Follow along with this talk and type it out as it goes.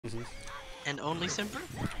And only Simper?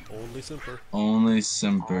 Only Simper. Only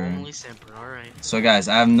Simper. Only Simper, alright. So guys,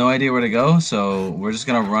 I have no idea where to go, so we're just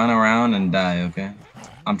gonna run around and die, okay?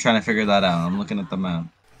 I'm trying to figure that out. I'm looking at the map.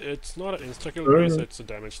 It's not an insta-kill, Grace, it's a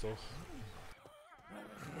damage though.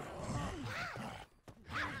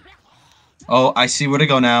 Oh, I see where to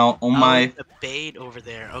go now. Oh my. The bait over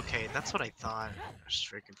there. Okay, that's what I thought. I was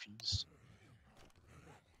very confused.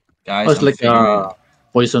 Guys, it's I'm like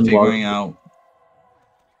poison figuring wall. out.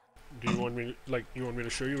 Do you want me to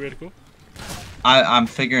show you where to go? I'm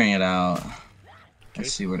figuring it out. Okay. I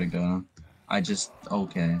see where to go. I just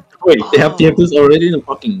okay. Wait, they have TF2s already in the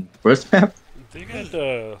fucking first map? They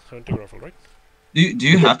got hunting rifle, right? Do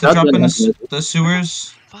you have to jump in the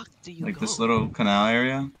sewers? Fuck do you Like go? this little canal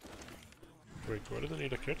area? Wait, why do they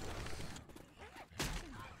need a kit?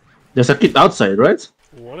 There's a kid outside, right?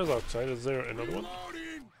 One is outside, is there another one?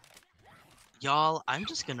 Y'all, I'm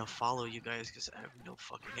just gonna follow you guys because I have no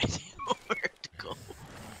fucking idea where to go.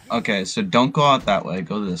 Okay, so don't go out that way.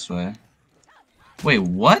 Go this way. Wait,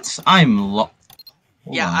 what? I'm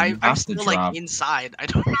I'm still like inside. I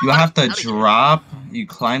don't know. You have to drop. You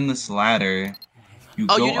climb this ladder. You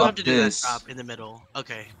oh, go you do up have to do that this, drop in the middle.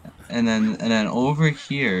 Okay. and then over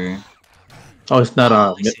here. Oh, it's not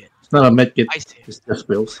a it's not a med kit. I see it. It's just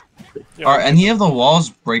bills. Yeah, Are any of the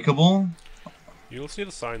walls breakable? You'll see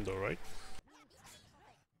the sign though, right?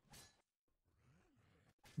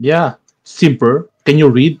 Yeah, Simper. Can you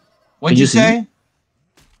read? What'd you say?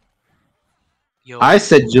 Yo, I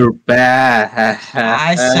said you're bad.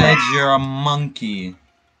 I said you're a monkey.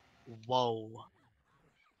 whoa.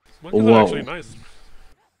 Monkeys are actually nice.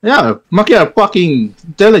 Yeah, monkey are fucking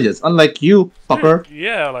intelligent, unlike you, fucker.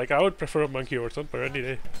 Yeah, like I would prefer a monkey or something any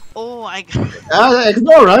day. Oh, I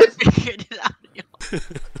Ignore, right? figured it out. Yo.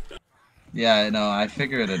 Yeah, I know. I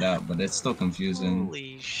figured it out, but it's still confusing.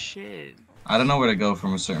 Holy shit. I don't know where to go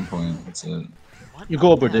from a certain point. That's it. What You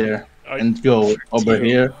go over there, and go over Two.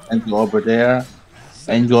 here, and go over there,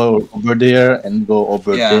 and go over there, and go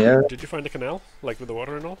over Yeah. there. Did you find the canal, like with the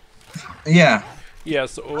water and all? Yeah. Yeah,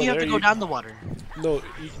 so over You have there to go down the water. No,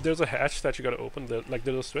 there's a hatch that you gotta open. Like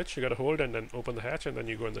there's a switch you gotta hold and then open the hatch and then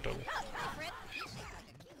you go in the tunnel.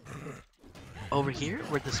 Over here,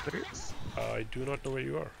 where the spitter is? I do not know where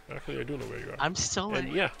you are. Actually, I do know where you are. I'm still like...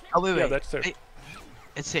 And yeah, Oh, wait, wait. yeah, that's there.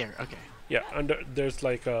 It's here, okay. Yeah, and there's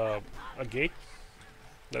like a gate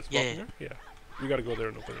that's blocking there. Yeah, you gotta go there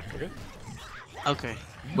and open it. Okay. Okay.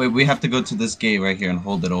 Wait, we have to go to this gate right here and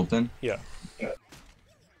hold it open? Yeah.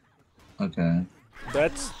 Okay.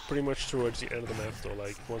 That's pretty much towards the end of the map, though.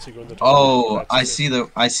 Like once you go in the Oh, that's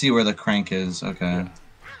I see where the crank is. Okay.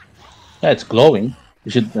 Yeah, it's glowing.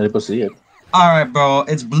 You should be able to see it. All right, bro.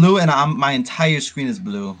 It's blue, and my entire screen is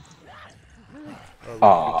blue.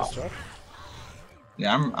 Are we ready to start?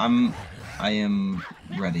 Yeah, I am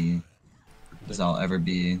ready as I'll ever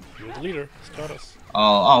be. You're the leader. Start us.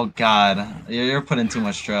 Oh God, you're putting too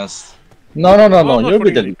much trust. No, I'm not you'll be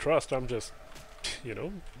putting the any trust. I'm just, you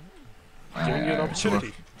know, giving you an Alright, so we're-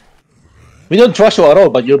 opportunity. We don't trust you at all,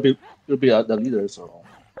 but you'll be the leader. So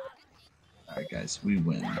Alright, guys, we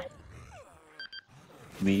win.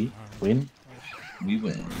 we win. We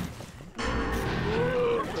win.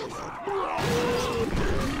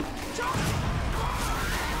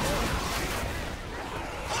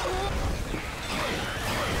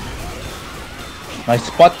 Nice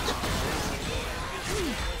spot.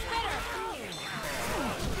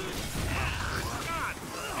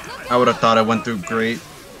 I would have thought it went through great.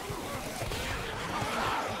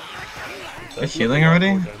 Are you healing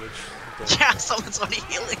already? Yeah, someone's already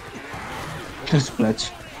healing. Good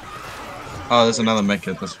splash. Oh, there's another mech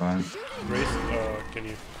kit. That's fine. Grace, can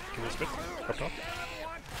you spit up top?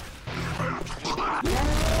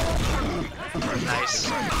 Nice.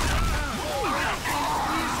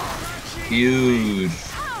 Huge.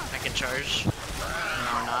 I can charge.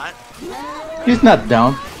 No, not. He's not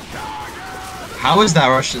down. How is that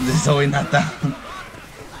rush? This is always not down.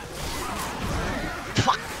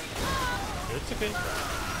 Fuck. It's okay.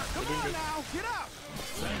 We're doing good.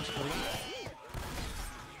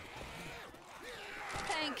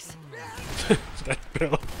 Thanks. That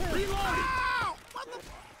bell.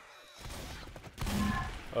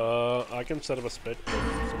 I can set up a split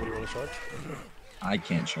if somebody wanna charge. I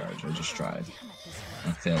can't charge. I just tried.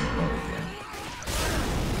 I failed both again.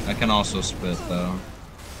 I can also spit though.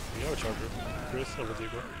 We have a charger. Chris, over to you,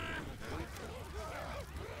 bro.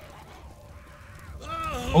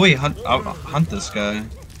 Oh wait, hunt this guy,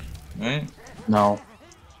 right? No.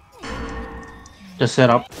 Just set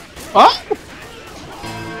up. Ah!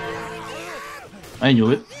 I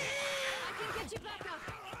knew it.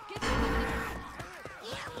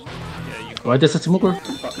 Why there's a smoker?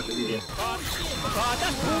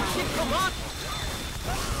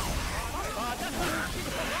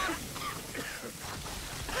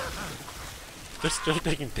 They're still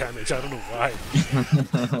taking damage. I don't know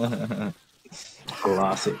why.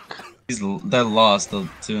 Classic. They're lost. The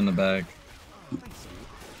two in the back.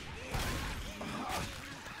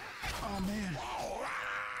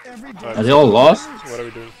 Are they all lost? What are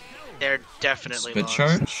we doing? They're definitely Spit lost.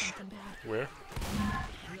 charge. Where?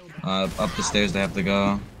 Up the stairs they have to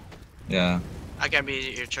go. Yeah. I got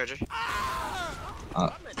me your charger.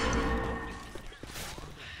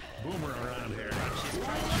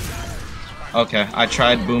 Okay, I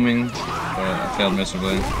tried booming, but I failed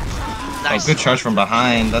miserably. Nice. Oh, good charge from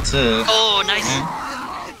behind. That's it. Oh, nice.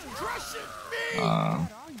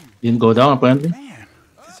 Didn't go down apparently.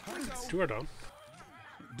 Two are down.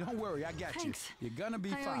 Don't worry, I got Thanks. you. You're gonna be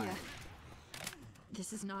How are fine. ya?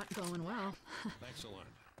 This is not going well.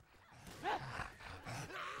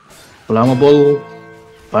 Flammable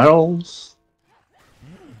barrels.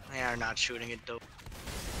 They are not shooting it though.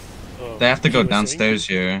 They have to go you were downstairs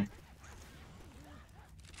saying? here.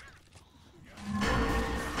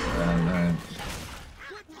 Alright.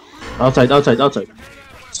 Outside, outside, outside. My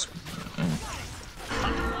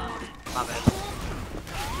bad.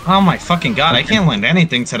 Oh my fucking god, I can't land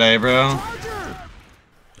anything today, bro.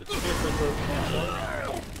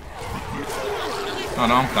 Oh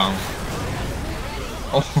no, I'm calm.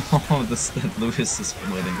 Oh, this Lewis is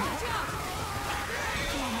splitting.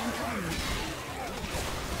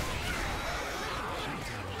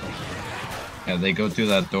 Yeah, they go through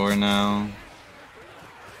that door now.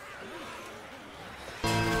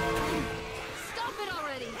 Stop it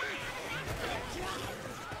already!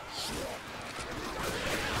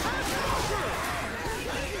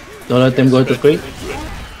 Don't let them go to crate.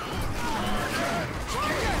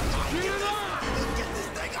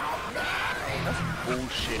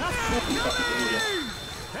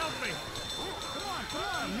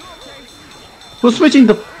 Who's switching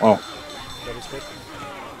the? Oh, That is good.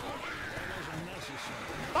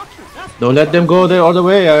 don't let them go there all the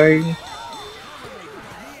way.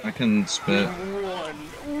 I can spit.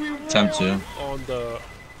 Attempt to. On the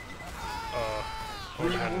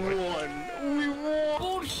hand, right?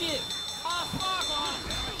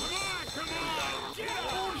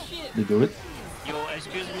 They do it. Yo,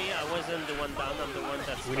 excuse me, I wasn't the one down, I'm the one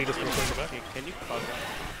that's... We need a smoke in the back. Okay, can you pause that?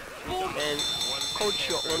 And coach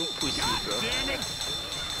your own pussy, bro.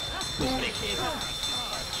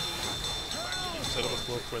 Set up a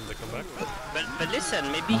smoke when they come back. But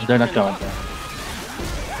listen, maybe you They're not can... going.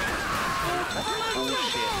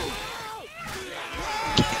 Bullshit.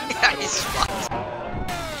 Yeah, he's fucked.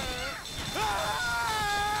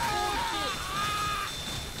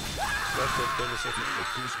 That's it. Then it's okay.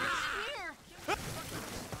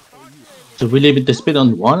 So we leave it to spit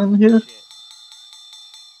on one in here.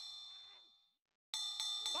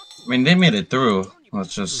 I mean, they made it through. Well,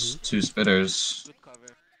 it's just two spitters. Good cover.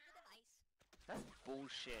 That's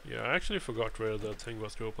bullshit. Yeah, I actually forgot where the thing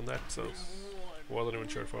was to open that, so wasn't even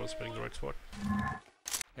sure if I was spinning the right spot.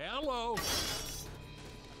 Hello.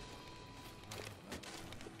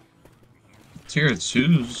 Tier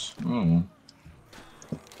 2s. Oh.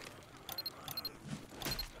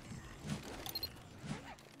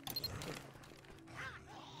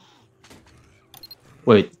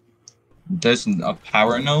 Wait, There's a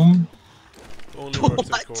power gnome? Only works in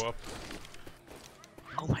What? co-op.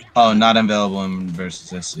 Oh my. Oh, not available in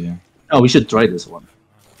versus SU. oh, we should try this one.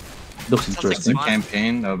 Looks like interesting. fun.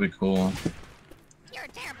 Campaign? That would be cool. You're a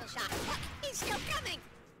terrible shot. He's still coming.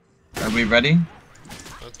 Are we ready?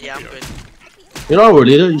 Yeah, I'm good. You're our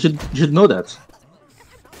leader. You should know that.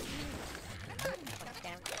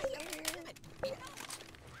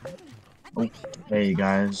 Hey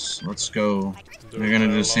guys, let's go. We're gonna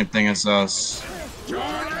do the same thing as us.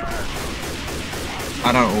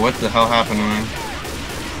 I don't know what the hell happened to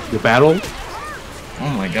me. The battle. Oh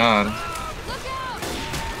my god.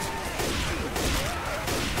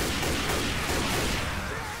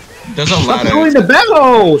 There's a Stop ladder. doing the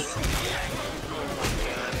battles.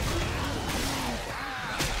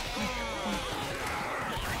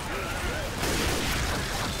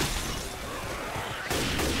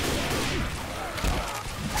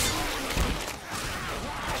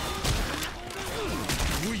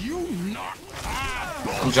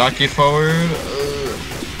 Jockey forward.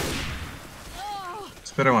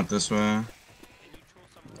 Spitter went this way. I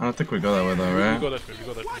don't think we go that way though, We right? go that way, we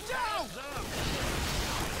go that way.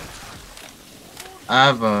 I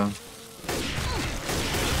have a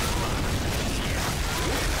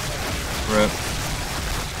rip.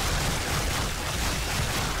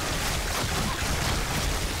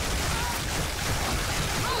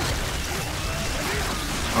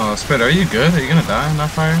 Oh, Spitter, are you good? Are you gonna die in that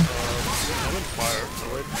fire? I'm in fire.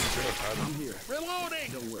 So wait, we should have had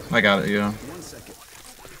him. I got it, yeah.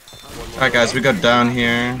 Alright guys, we go down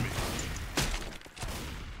here.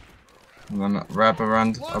 I'm gonna wrap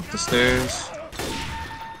around up the stairs.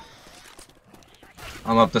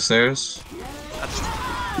 I'm up the stairs.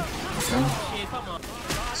 Okay.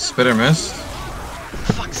 Spitter missed.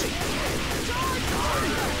 Fuck's sake.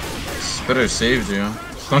 Spitter saved you.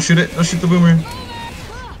 Don't shoot it. Don't shoot the boomer.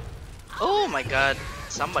 Oh my god.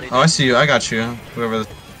 Somebody. Oh, I see you. I got you. Whoever.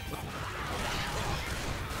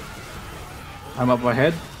 I'm up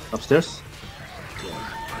ahead, upstairs.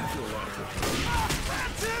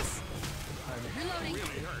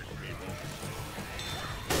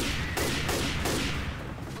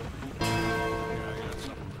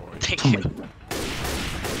 Thank Oh you. my.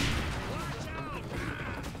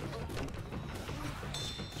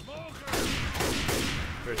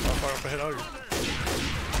 Wait, how far up ahead are you?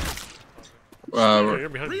 We're You're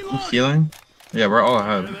behind me. healing. Yeah, we're all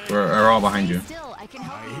ahead. We're all behind you. Still, I can I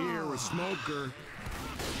help you. hear a smoker.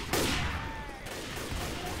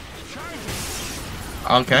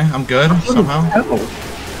 Okay, I'm good somehow.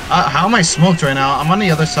 How am I smoked right now? I'm on the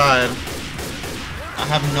other side. I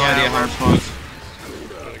have no idea how I'm smoked.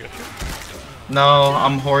 No,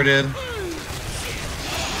 I'm hoarded.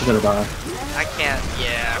 I'm gonna die. I can't.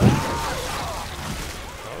 Yeah.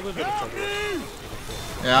 How is it gonna turn?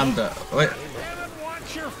 Yeah, I'm dead. Wait.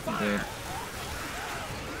 Watch your Dude.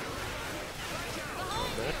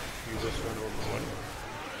 You just ran over one.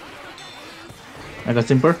 I got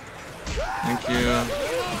Simper. Thank you. Yeah,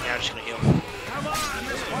 I'm just gonna heal.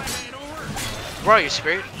 Where are you,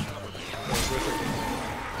 Spirit?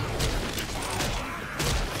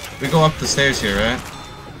 We go up the stairs here, right?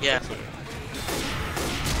 Yeah.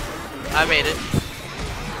 I made it.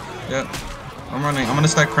 Yep. I'm running. I'm gonna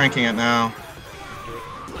start cranking it now.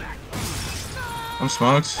 I'm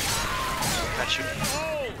smoked. Got you.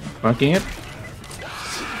 Ranking it.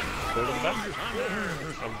 Hold them back.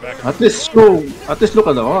 I'm back. At least show. At least look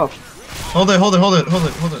at the off. Hold it, hold it, hold it, hold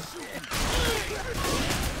it, hold it.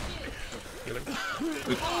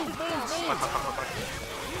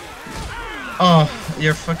 Oh,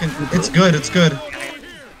 you're fucking. It's good, it's good.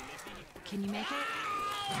 Can you make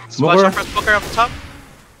it? Watch out for smoker up the top.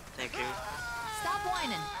 Thank you. Stop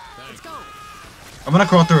whining. Let's go. I'm gonna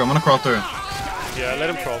crawl through, I'm gonna crawl through. Yeah, let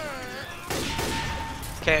him crawl.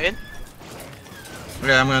 Okay, in.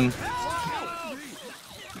 Okay, I'm gonna.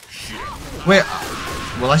 Wait,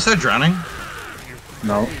 will I start drowning?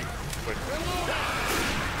 No.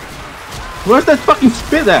 Where's that fucking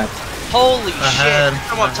spit at? Holy Ahead. shit!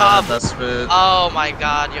 Come on top. That's it. Oh my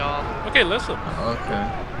god, y'all. Okay, listen.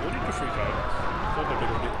 Okay. No need to freak out. It's not that big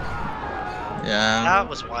of a deal. Yeah. That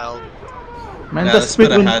was wild. Man, Yeah, the the spit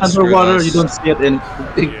spit when ahead screwed underwater, us. you don't see it,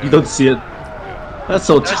 and you don't see it. That's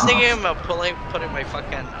so I was tough. thinking about putting my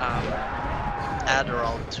fucking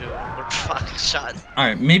Adderall to a fucking shot.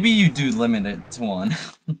 Alright, maybe you do limit it to one.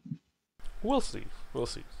 We'll see. We'll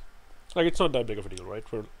see. Like, it's not that big of a deal, right?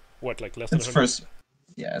 For what, like less than It's 100? first.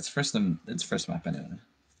 Yeah, it's first map anyway.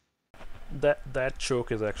 That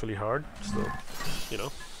choke is actually hard, so, you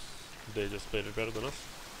know, they just played it better than us.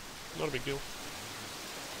 Not a big deal.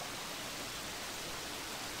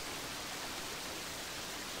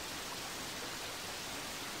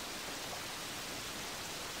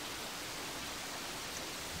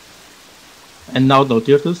 And now no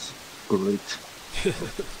tier 2s? Great.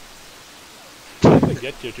 I can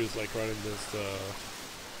get tier 2s like right in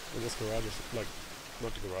this garage, like,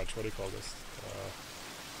 not the garage, what do you call this?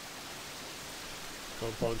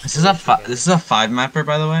 Compound. This is a 5 mapper,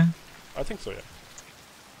 by the way. I think so,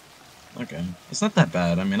 yeah. Okay, it's not that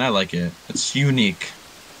bad. I mean, I like it. It's unique.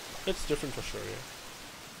 It's different for sure,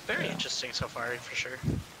 yeah. Very interesting so far, for sure.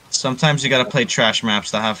 Sometimes you gotta play trash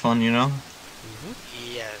maps to have fun, you know?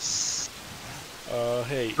 Yes.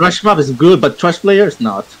 Hey. Trash map is good, but trash player is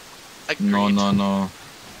not. Agreed. No.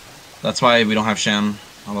 That's why we don't have Sham.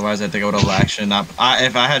 Otherwise, I think I would have actually not.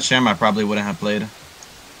 If I had Sham, I probably wouldn't have played.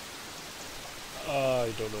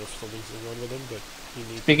 I don't know if something's going on with him, but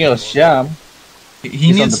he needs. Speaking of Sham,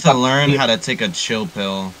 He needs to learn how to take a chill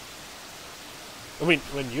pill. I mean,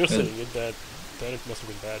 when you're saying it, that it must have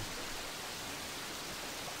been bad.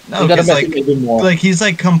 No, you gotta because mess with it more. like he's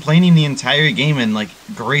like complaining the entire game, and like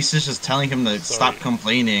Grace is just telling him to stop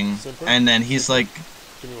complaining, Simper? and then he's like,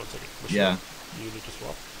 Give me 1 second. yeah. You need to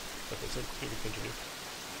swap. Okay, so you can continue.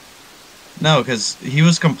 No, because he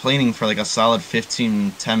was complaining for like a solid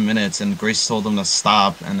 10 minutes, and Grace told him to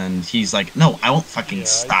stop, and then he's like, no, I won't fucking Yeah,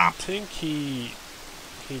 stop. I think he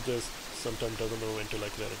just sometimes doesn't know when to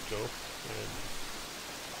like let it go. And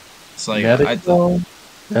It's like, let it go.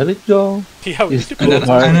 Let it go. yeah, we It's need to and go. then,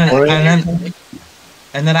 hard and then, for and it. then,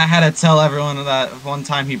 And then I had to tell everyone that one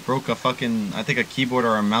time he broke a fucking, I think a keyboard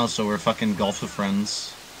or a mouse over fucking Golf with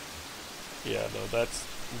Friends. Yeah, no, that's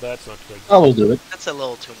not good. I will do it. That's a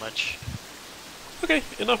little too much. Okay,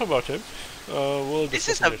 enough about him. We'll This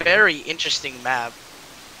discuss is a it later. very interesting map.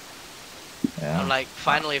 Yeah. I'm like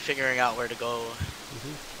finally figuring out where to go.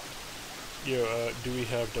 Yo, do we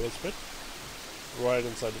have double split? Right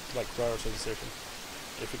inside, like right outside the station.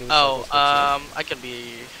 If you can. Oh, stop us, I can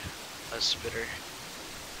be a spitter.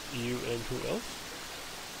 you and who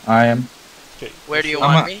else? I am. Okay. Where do you so-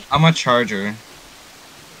 want me? I'm a charger.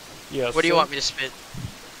 Yeah. Where do you so want me to spit?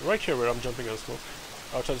 Right here, where I'm jumping on smoke.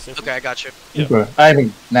 Outside the station. Okay, I got you. Yeah. Super. I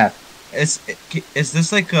mean, Nat. Is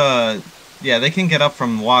this like yeah, they can get up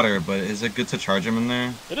from water, but is it good to charge them in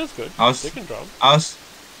there? It is good. I was- They can drop.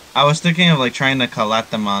 I was thinking of like trying to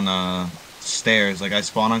collect them on stairs. Like I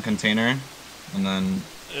spawn on container, and then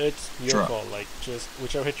It's your Drop. call. Like just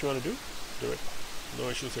whichever hit you want to do it. No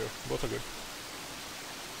issues here. Both are good.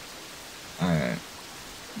 all right.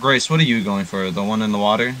 Grace, what are you going for? The one in the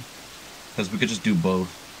water? Because we could just do both.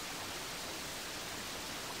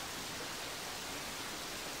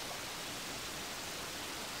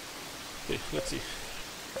 Okay, let's see.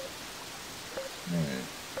 All right.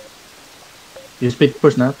 You speak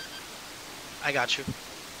first, Nat. I got you.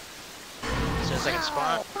 As soon as I can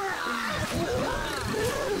spawn.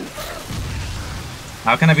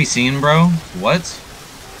 How can I be seen, bro? What?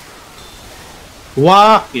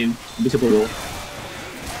 Walking. Invisible wall.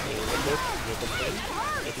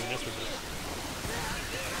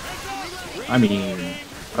 I mean,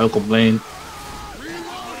 I'll complain.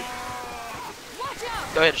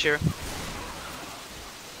 Go ahead, Shiro.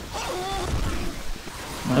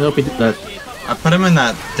 I don't think that. I put him in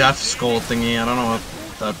that death skull thingy. I don't know what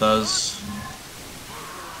that does.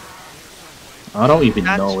 I don't even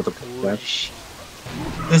That's know what the fuck that. bullshit.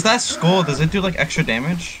 Does that skull, does it do like extra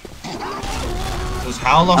damage? Because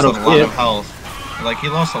Hal lost I a don't lot see of it. health. Like he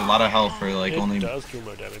lost a lot of health for like It only. does do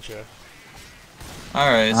more damage, yeah.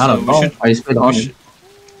 Alright, I so don't know. I spit on it.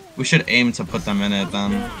 we should aim to put them in it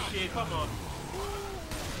then.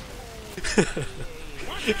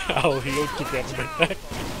 I'll heal to get them back.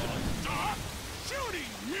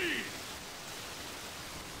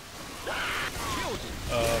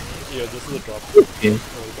 Yeah, this is a drop. Okay.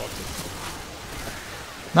 Oh, boxes.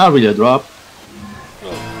 Not really a drop.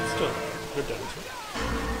 Well, still, good damage.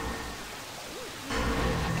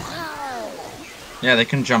 Right? Yeah, they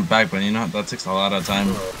can jump back, but you know that takes a lot of time.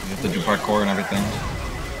 You have to do parkour and everything.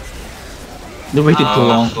 They waited too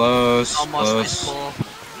long. Close, Almost close. full.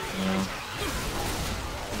 Yeah.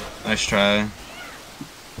 Nice try.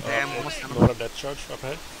 Damn, almost done. Not a death charge up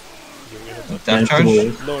ahead. Giving a heads up. Death charge?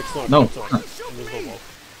 No, it's not. No. It's not. Invisible wall.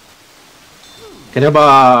 Can I have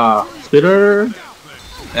a spitter?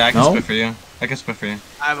 Yeah, I can No? spit for you. I can spit for you.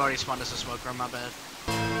 I've already spawned as a smoker, my bad.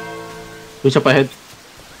 Switch up ahead.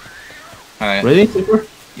 Alright. Ready, super?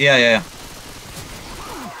 Yeah, yeah, yeah.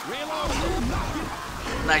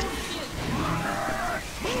 Nice.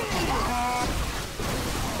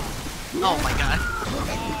 Oh my god.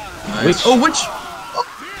 Nice. Which? Oh, which? Oh.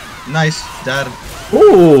 Nice, dead.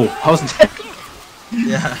 Ooh, how's that?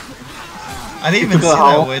 Yeah. I didn't even see took a that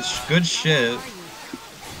howl. witch. Good shit.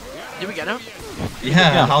 Did we get him?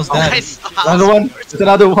 Yeah, how's that? Nice. Another one. There's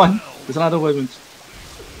another one. There's another one. Let's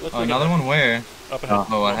Oh, make another it one where? up ahead.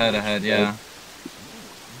 Oh, ahead, yeah.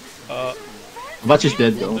 Batch is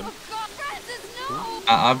dead though.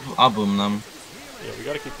 I'll boom them. Yeah, we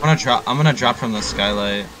gotta keep I'm gonna drop from the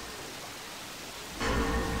skylight.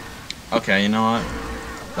 Okay, you know what?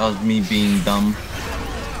 That was me being dumb.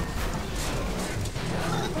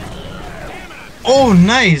 Oh,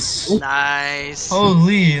 nice! Nice.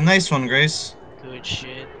 Holy, nice one, Grace. Good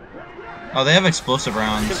shit. Oh, they have explosive Can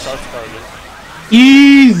rounds. charge power again.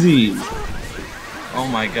 Easy. Oh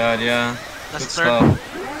my god, yeah. That's Good third. stuff.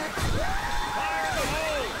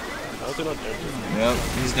 How's it not dead? Yep,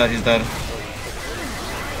 he's dead, he's dead.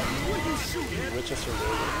 Richest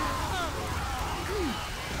survivor.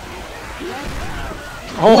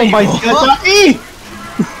 Oh my god, Jockey!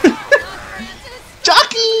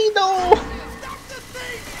 Jockey, no!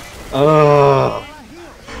 Alright,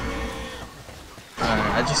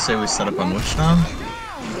 I just say we set up on Witch now.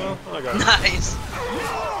 Well, I got it. Nice.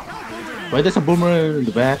 Why there's a boomer in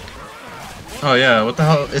the back? Oh yeah, what the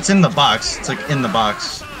hell? It's in the box. It's like in the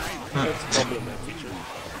box. That's probably a map feature.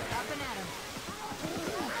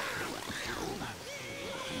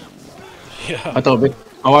 Yeah. I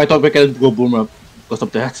thought we could go boomer because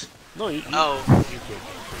of that. No, you Oh. could.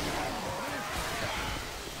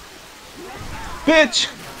 Bitch!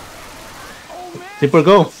 Tipper,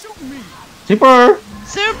 go! Tipper!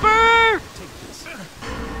 Super!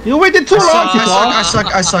 You waited too long, I Tito. suck.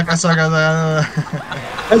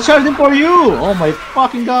 I charged him for you. Oh my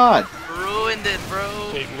fucking god. Ruined it,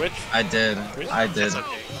 bro. Wait, which? I did. That's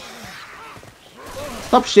okay.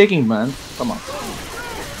 Stop shaking, man. Come on.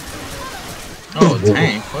 Oh,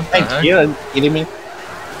 tank. What the Thank heck? you. Are you kidding me?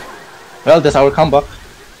 Well, that's our comeback.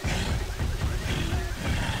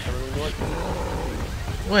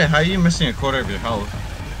 Wait, how are you missing a quarter of your health?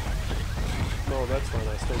 No, that's fine.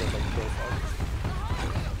 I still got like 12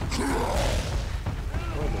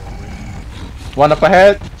 One up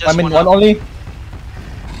ahead. Just I mean, one one up. only.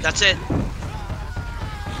 That's it.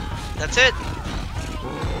 That's it.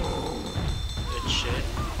 Good shit.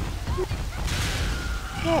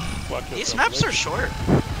 Oh, fuck These yourself, maps Nick. are short.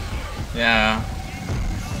 Yeah.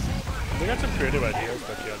 They got some creative ideas,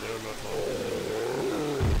 but yeah, they're not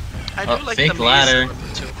long. I Oh, do like fake the ladder.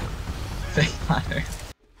 maze too. Fake ladder.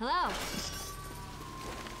 Hello.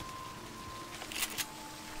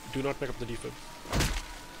 Do not pick up the defib.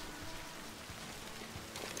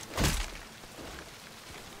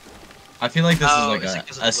 I feel like this Oh, is like is it a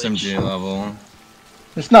 'cause of the SMG glitch? level.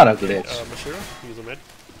 It's not a glitch. Mashira, use a mid.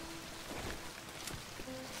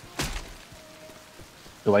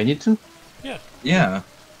 Do I need to? Yeah. Yeah.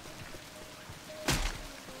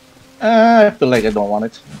 I feel like I don't want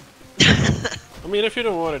it. I mean, if you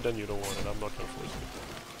don't want it, then you don't want it. I'm not gonna force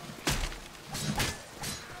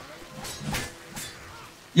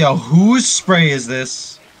you. Yo, whose spray is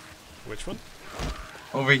this? Which one?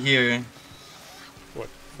 Over here. What?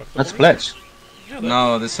 Fuck the That's one? Fletch. Yeah, that-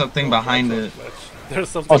 No, there's something behind that's it. not Fletch. There's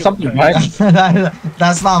something. Oh, something behind behind it. it.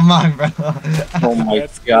 That's not mine, bro. Oh my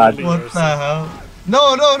That's god. clearly What yours. the hell?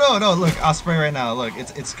 No. Look, I'll spray right now. Look,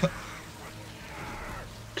 it's.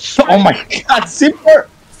 Oh my god, Simper!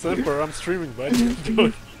 Simper, I'm streaming,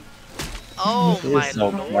 bud. Oh This my is so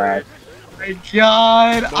lord. bad. My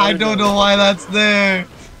God, I No, don't no. know why that's there.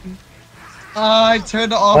 I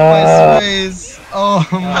turned off my sprays. Oh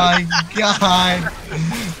my God.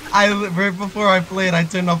 Right before I played, I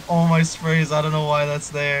turned off all my sprays. I don't know why that's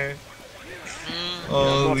there.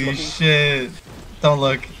 Holy looking. shit. Don't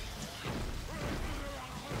look.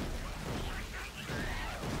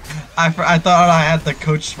 I thought I had the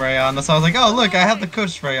coach spray on, so I was like, oh look, I have the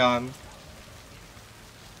coach spray on.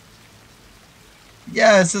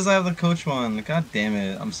 Yeah, it says I have the coach one. God damn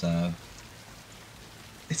it, I'm sad.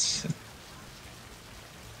 It's.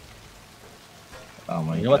 Oh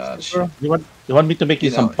my You know what, gosh. Simper? You want me to make you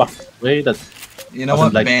You some know- fuck way that You know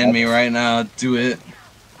Wasn't what? like Ban that. me right now. Do it.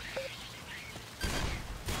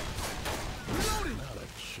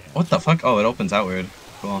 What the fuck? Oh, it opens outward.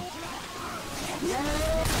 Cool.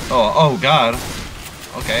 Oh god.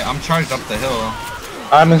 Okay, I'm charged up the hill.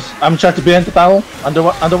 I'm trying to be in the tunnel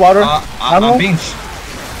underwater. I'm tunnel. being.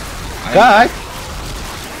 Guy.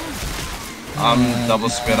 I'm double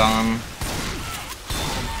spit on.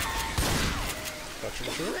 Touch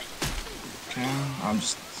and sure. Okay, I'm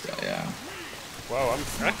just. Yeah. Wow, I'm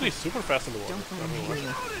actually super fast in the water. I don't know why.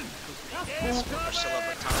 We're still up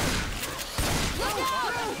at time.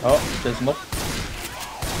 Oh, there's no.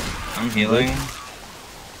 I'm healing.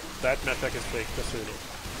 That medpack is fake, just so you know.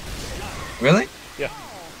 Really? Yeah.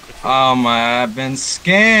 It's fake. Oh my, I've been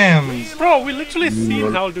scammed. Bro, we literally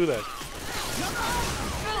seen Hal do that.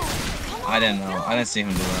 I didn't know. I didn't see him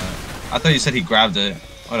do that. I thought you said he grabbed it.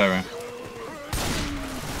 Whatever.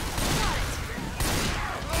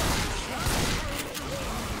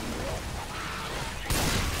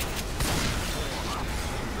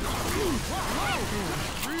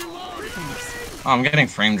 Oh, I'm getting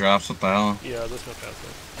frame drops. What the hell? Yeah, this not fast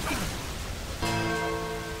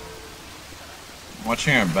though.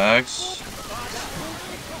 Watching our backs.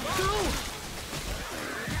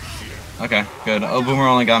 Okay, good. Oh, Boomer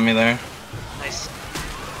only got me there. Nice.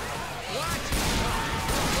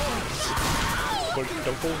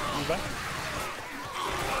 Don't pull me back.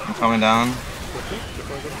 I'm coming down. Quickly,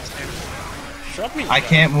 before I go. Shot me. I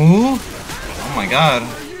can't move? Oh my god.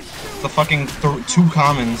 The fucking two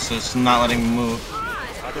commons just not letting me move.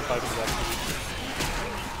 I can fight with that.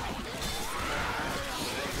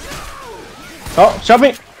 Oh, shot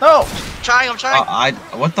me! No! I'm trying.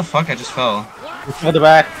 What the fuck? I just fell. At the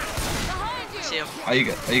back. See him. Are you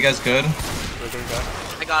guys good? We're going back.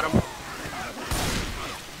 I got him.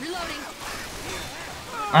 Reloading.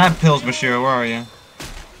 I have pills, Bashir. Where are you?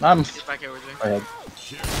 I'm. He's back here with me. Ahead.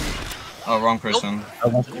 Oh, wrong person.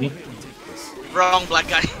 Wrong black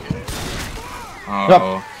guy.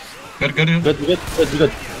 Oh. Good. Good.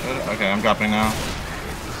 Okay, I'm dropping now.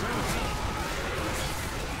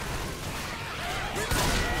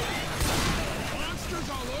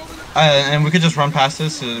 And we could just run past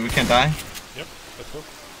this so we can't die? Yep, let's go.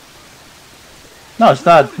 No, it's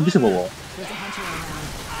not invisible wall. There's a hunter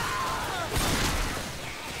around.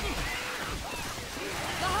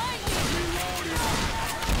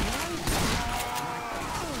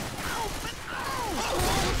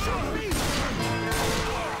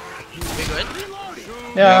 We good?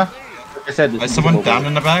 Yeah. Like I said, it's Is someone invisible down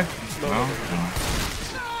in the back? No, No.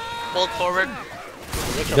 Hold forward.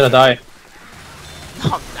 There's a wall. Gonna die.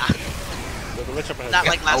 No, I'm not. There's a ledge up ahead. Not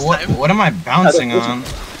like last What? time. What am I bouncing on?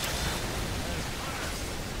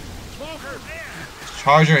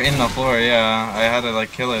 Charger in the floor. Yeah, I had to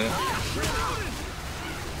like kill it.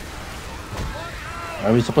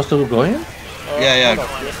 Are we supposed to go in? Yeah. Hold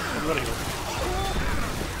on, yes, I'm running now.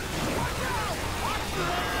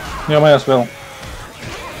 Yeah, might as well.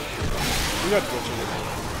 We got glitches.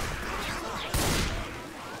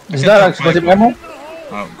 Is that explosive ammo?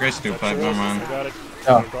 Oh, Grace do pipe. Never I mind. got it.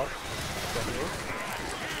 Yeah.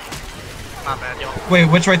 Not bad, yo. Wait,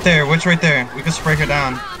 which right there? Which right there? We could spray her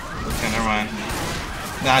down. Okay, never mind.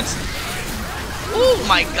 That's Oh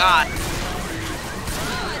my god.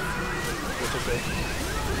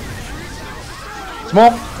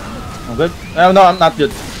 Smoke. I'm good. No, I'm not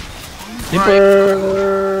good.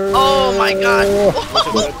 Deeper. Oh my god.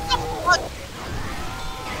 What?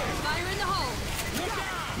 Fire in the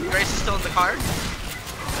hole. Grace is still in the car?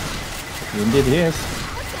 Indeed, he is.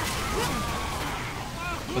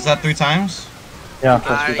 was that 3 times? Yeah,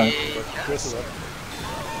 that's good time. Chris is up.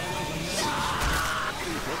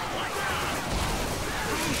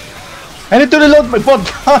 I need to reload my bolt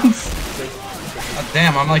guns. Oh,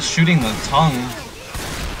 damn, I'm like shooting the tongue.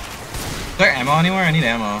 Is there ammo anywhere? I need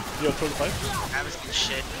ammo. You have 25? Travis can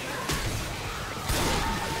shit.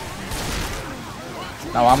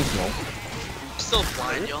 Now I'm slow. Still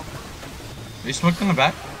blind, yo. Are you smoked in the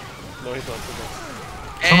back? No, he's not. He's not.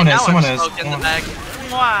 And Someone is, now someone I'm is. smoked in the Someone- back.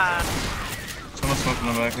 Mwah. Someone smoked in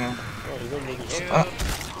the back now. Oh, he's not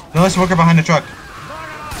moving. Another smoker behind the truck.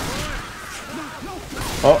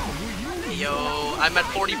 Oh, Yo, I'm at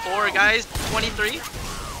 44, guys. 23. You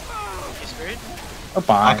spirit? oh I'll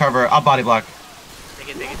fine. cover. I'll body block. Take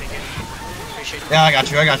it. Appreciate it. Yeah, I got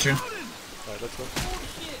you. Alright, let's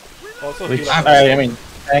go. Also, Which, heal up. I mean,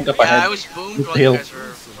 tank up Yeah, I ahead. was boomed Good while deal. you guys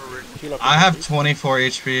were Heal up. I have 24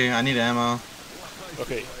 HP. I need ammo.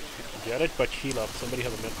 Okay, get it, but heal up. Somebody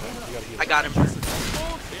have a med pack. You gotta heal I up. got him.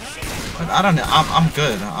 But I don't know. I'm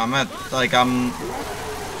good. I'm at like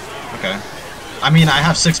okay. I mean, I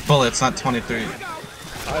have 6 bullets, not 23. I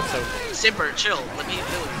have 7. Simper, chill. Let me heal you.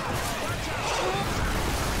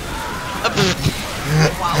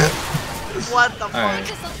 Wow. What the fuck? Alright.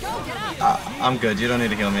 Just let's go. Get up. I'm good. You don't need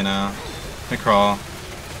to heal me now. Let me crawl.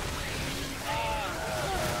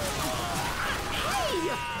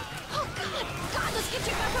 Oh God, let's get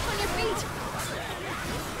you back up on your feet.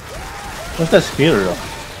 What's that spear though?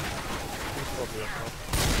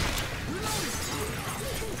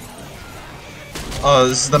 Oh,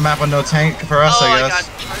 this is the map with no tank for us, Oh, I I guess.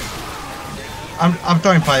 got. I'm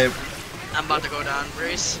throwing pipe. I'm about to go down,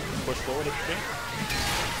 Grace. Push forward if you can.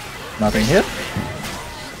 Nothing here?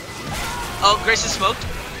 Oh, Grace is smoked.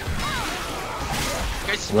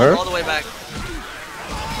 Grace is Where? smoked all the way back.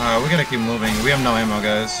 Alright, we gotta keep moving. We have no ammo,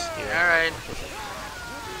 guys. Alright.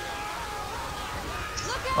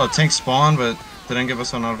 Oh, tank spawned, but didn't give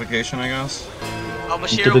us a notification, I guess. Oh, Did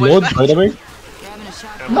Bashir the went load, back. by the way? Grabbing a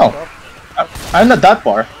shot. No. I'm not that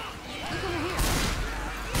far.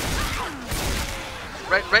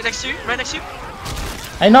 Right next to you. Right next to you.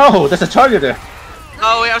 I know, there's a charger there.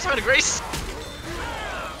 Oh wait, I was talking to Grace.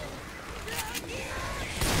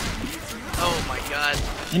 Oh my god.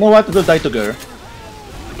 You know what? We'll die together.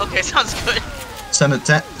 Okay, sounds good. Send a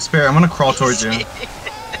Spirit, I'm gonna crawl towards you. You okay?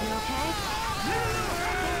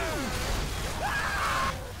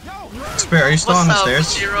 Spirit, are you still What's on the up, stairs?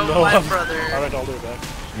 Zero, No, my I'm- brother? I went all the way back.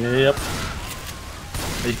 Yep.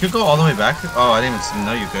 You could go all the way back? Oh, I didn't even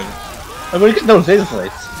know you could. I will get those laser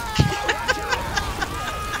sights.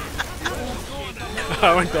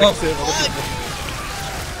 I went back Oh. to save other people.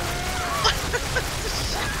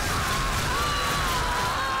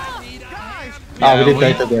 Ah, we did we-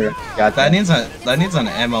 die together. Got That needs an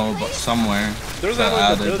ammo somewhere. There's to ammo in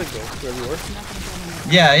add the it. building though, where we were.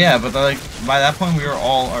 Yeah, but like by that point we were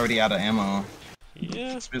all already out of ammo.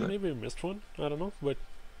 Yeah, be like- maybe we missed one. I don't know, but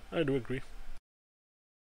I do agree.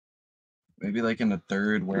 Maybe like in the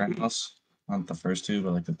third warehouse, not the first two,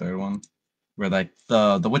 but like the third one, where like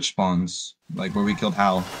the witch spawns, like where we killed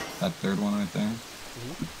Hal. That third one right there.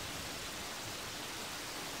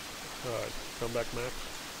 Comeback map.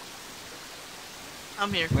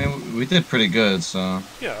 I'm here. I mean, we did pretty good, so.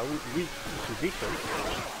 Yeah, we beat them.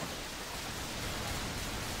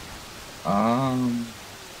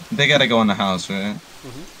 They gotta go in the house, right?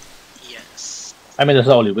 Yes. I mean, that's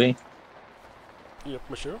the only way. Yep,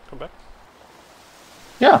 Monsieur, come back.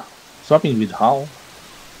 Yeah, swapping with Hal.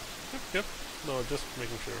 Yep. No, just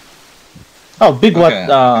making sure. Oh, big Okay.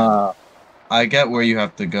 what? I get where you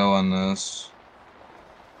have to go on this.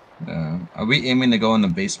 Yeah. Are we aiming to go in the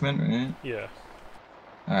basement, right? Yeah.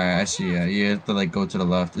 Alright, I see. Yeah, you have to like go to the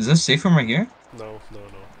left. Is this safe room right here? No.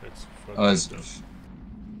 It's front Oh, face down.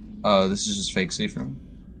 oh, this is just fake safe room.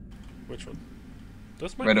 Which one?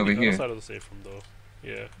 This might Right be over the other here. side of the safe room, though.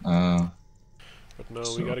 Yeah. But no, we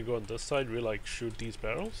So- gotta go on this side. We like shoot these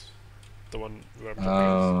barrels. The one where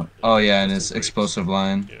I'm Oh yeah, and this it's thing breaks. explosive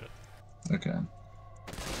line. Yeah. Okay.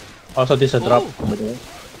 Also, this is a drop. Ooh. By the way.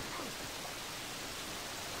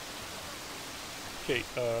 Okay.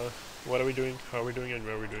 What are we doing? How are we doing? And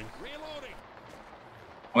where are we doing?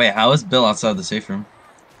 Wait, how is Bill outside the safe room?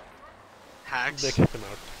 Hacks. They kicked him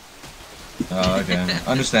out. Oh, okay.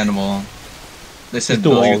 Understandable. They said He's too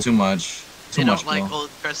Bill, you're old. too much. Too They much, don't like Bill. old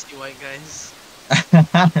crusty white guys.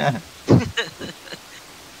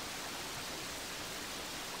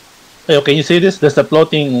 Hey, can you see this? There's a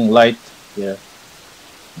floating light. Yeah.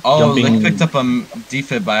 Oh, Jumping- they picked up a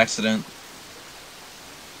defib by accident.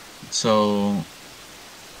 So,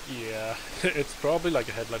 Yeah. It's probably like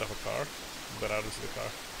a headlight of a car, but I don't see the car.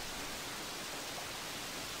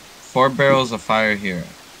 4 barrels of fire here.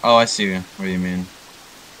 Oh, I see what you mean.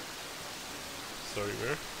 Sorry,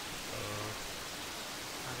 where?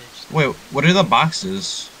 Wait, what are the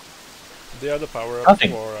boxes? They are the power up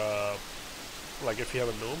Nothing. for like if you have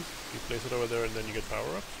a gnome, you place it over there and then you get power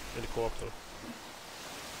up in the co-op though.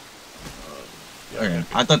 Yeah, Okay. okay.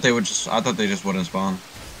 I thought they just wouldn't spawn.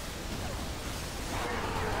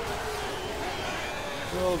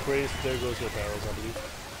 Well, Grace, there goes your barrels, I believe.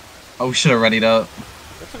 Oh, we should have readied up.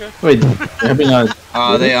 That's okay. Wait, they're having a.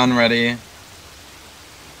 They unready.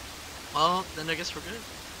 Well, then I guess we're good.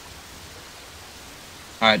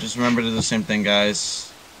 Alright, just remember to do the same thing,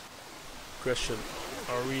 guys. Question: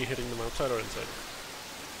 are we hitting them outside or inside?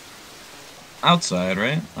 Outside,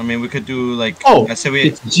 right? I mean, we could do like. Oh, I say we.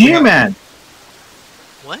 it's G-Man.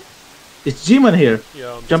 What? It's G-Man here.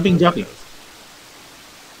 Yeah, on this Jumping map it jockey. does.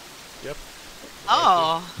 Yep.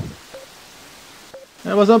 Oh.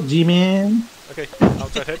 Hey, what's up, G-Man? Okay,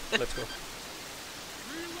 outside hit. Let's go.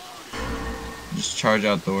 Just charge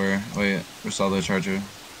out door. Wait, where's the other charger?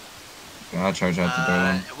 Okay, I'll charge out the door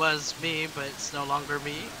then. It was me, but it's no longer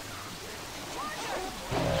me.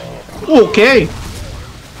 Okay.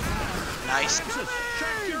 Nice.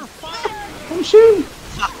 Oh shit.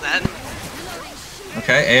 Fuck that.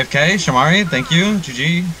 Okay, AFK, Shamari, thank you.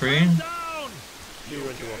 GG, free. He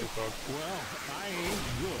went to walking frog.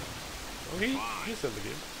 Oh, he's in the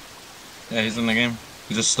game. Yeah, he's in the game.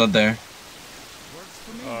 He just stood there.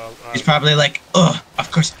 He's I'm- probably like, ugh,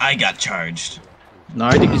 of course I got charged. No,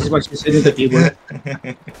 I think this is what she said in the keyboard.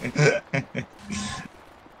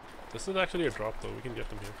 This is actually a drop though. We can get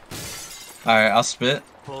them here. Alright, I'll spit.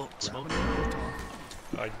 Well, smoke.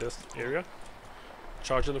 Like this area.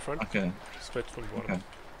 Charge in the front. Okay. Stretch from the bottom. Okay.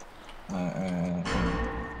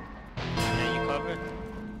 Yeah, you covered.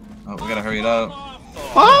 Oh, we gotta hurry it up.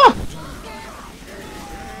 Ah!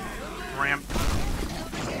 Ramp.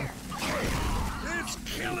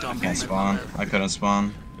 I can't spawn. I couldn't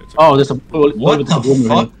spawn. It's Oh, there's a. What the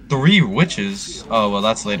fuck? 3 witches? Oh, well,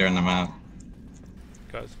 that's later in the map.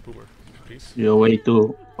 Guys, boomer, please. You're way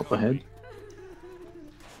too up ahead.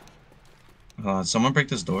 Hold on, someone break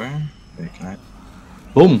this door? Wait, can I?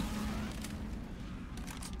 Boom.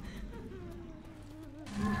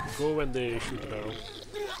 Go when they shoot the barrel.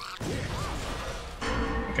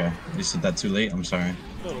 Okay, you said that too late? I'm sorry.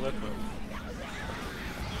 No, that's fine.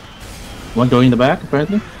 One going in the back,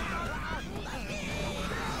 apparently.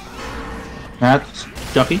 That's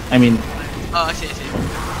jockey. I mean, Oh, I see, I see.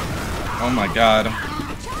 Oh my god.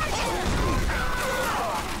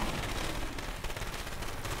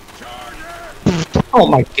 oh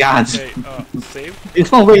my god. Okay, save. It's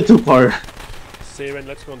gone way too far. Save and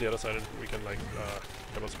let's go on the other side and we can like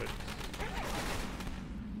double split.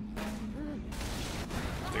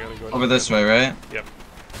 They gotta go Over this way, right? Yep.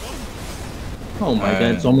 Oh my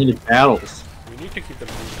Alright. god, so many battles. We need to keep them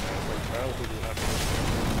moving. Like barrels will do that.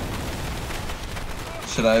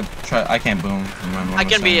 Should I try? I can't boom. I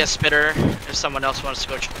can be a spitter if someone else wants to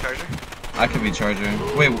go charger. I could be charger.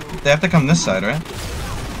 Wait, they have to come this side, right?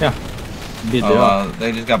 Yeah. Did Oh wow,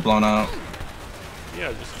 they just got blown out.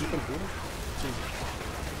 Yeah, just keep them moving. It's easy.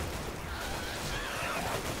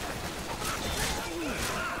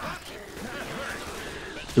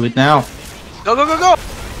 Do it now. Go, go, go, go!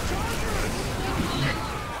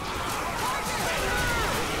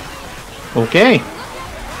 Okay.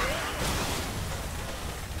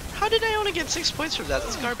 gonna get 6 points from that.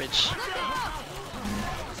 That's garbage.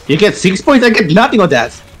 You get 6 points, I get nothing on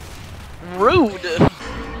that. Rude.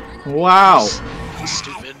 Wow.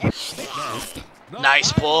 Stupid.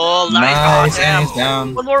 Nice pull. Nice, Oh, and damn. he's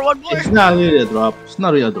down. One more, one more. It's not really a drop. It's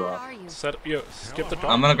not really a drop. Set up, yo, skip the top.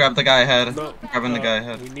 I'm gonna grab the guy ahead. No, Grabbing the guy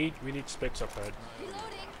ahead. We need specs up ahead.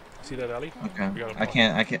 See that alley? Okay. We gotta I pop.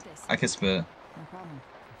 can spit.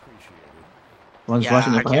 One's Yeah,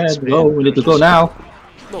 rushing I up can't ahead. spin. Go, we need to go now.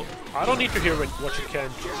 No, I don't need to hear what you can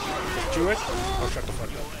do. Just do it, or shut the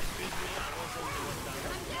fuck up.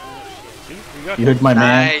 See, we got You heard my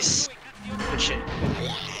man. Nice. Good shit.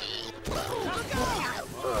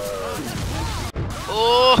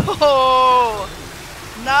 Oh,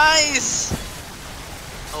 nice.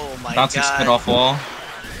 Oh my Bouncing god. spit off wall.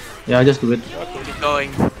 Yeah, I just do it. Keep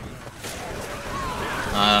going. No,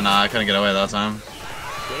 I couldn't get away that time.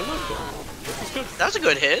 This is good. That was a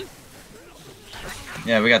good hit.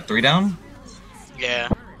 Yeah, we got 3 down. Yeah.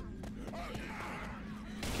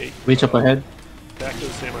 Okay. Reach up ahead. Back to the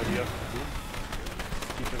same idea.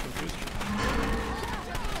 Keep them confused.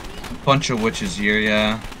 Bunch of witches here,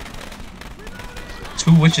 yeah.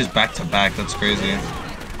 2 witches back to back. That's crazy.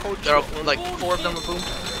 There are like 4 of them are boom.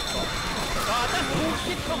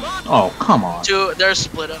 Oh, come on. 2, they're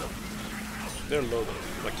split up. They're low though.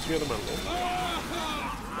 Like 3 of them are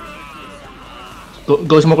low.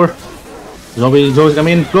 Go, smoker. Zombie's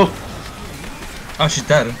coming in. Go. Oh, she's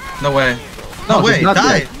dead. No way. No, No way. she's not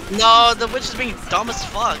Die. dead. No, the witch is being dumb as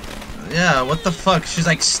fuck. Yeah. What the fuck? She's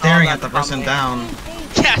like staring Oh, at the that's person dumb. down.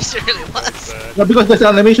 Yeah, she really was. No, because there's an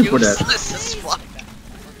animation for that. Useless as fuck.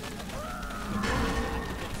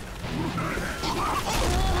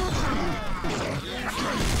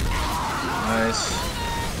 Nice.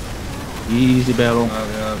 Easy battle.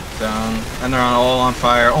 Yeah, down. And they're all on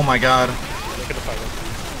fire. Oh my god. Look at the fire.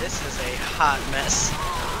 This is a hot mess.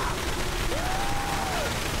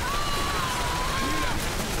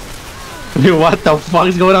 What the fuck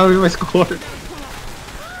is going on with my score?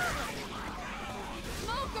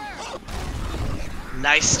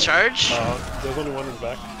 Nice charge. There's only one in the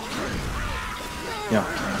back. Yeah.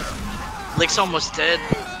 Lick's almost dead.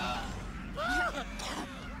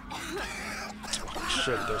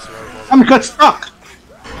 Shit, there's one. I'm got stuck.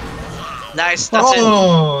 Nice, that's it.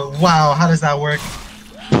 Oh wow. How does that work?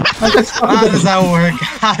 I got stuck. How does that work?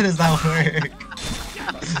 How does that work?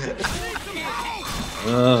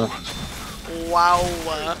 Wow.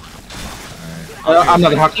 I'm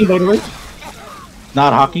not hacking, by the way.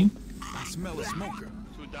 Not hacking. I smell a smoker.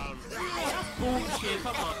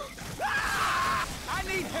 I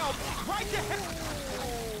need help right there.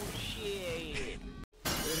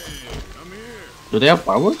 I'm here. Do they have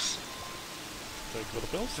fireworks? Take little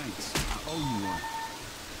pills. Thanks. I owe you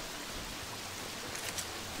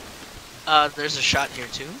one. There's a shot here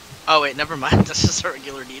too. Oh wait, never mind. This is a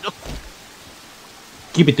regular needle.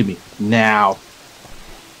 Give it to me now.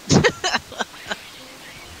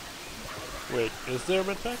 Wait, is there a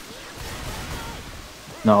med pack?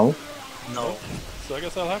 No. No. So I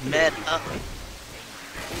guess I'll have to. Med up.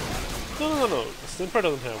 No. Simper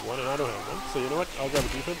doesn't have one, and I don't have one. So you know what? I'll grab a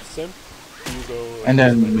defense. Sim, you go. And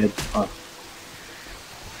then mid.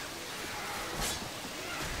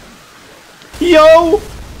 Yo!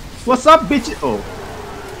 What's up, bitches? Oh.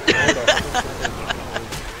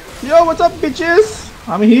 Yo, what's up, bitches?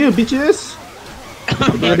 I'm here, bitches.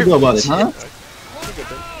 I'm ready to go about it, huh?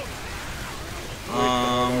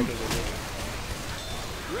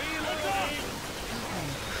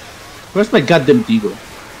 Where's my goddamn deagle?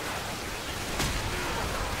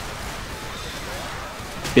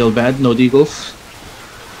 Feel bad, no deagles.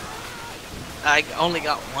 I only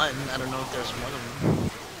got one. I don't know if there's one of them.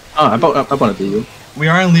 Oh, I bought a deagle. We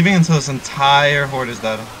aren't leaving until this entire horde is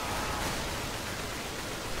dead.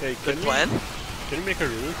 Hey, Good plan. Can you make a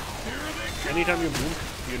rule? Anytime you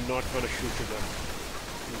move, you're not gonna shoot your gun.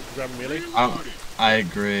 Grab a melee? I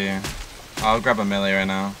agree. I'll grab a melee right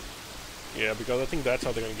now. Yeah, because I think that's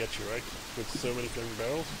how they're gonna get you, right? With so many flaming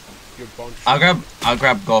barrels, you're bound to shoot. I'll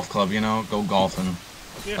grab golf club, you know, go golfing.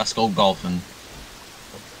 Yeah. Let's go golfing.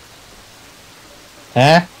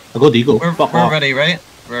 Huh? I'll go deagle. We're Fuck off. ready, right?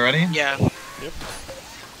 We're ready? Yeah. Yep.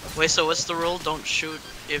 Wait, so what's the rule? Don't shoot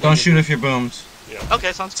if Don't shoot if you're boomed. Yeah.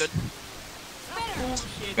 Okay, sounds good.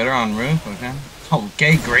 Better on roof, okay. Oh,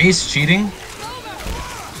 gay Grace cheating?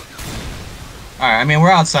 Alright, I mean,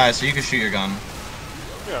 we're outside, so you can shoot your gun.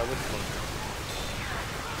 Yeah, that's fine.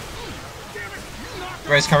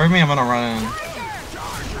 Grace, cover me, I'm gonna run in.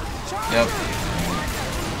 Yep.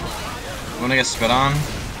 I'm gonna get spit on.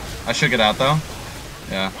 I should get out, though.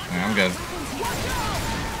 Yeah, alright, I'm good.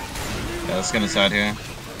 Yeah, let's get inside here.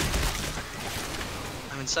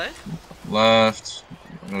 I'm inside. Left.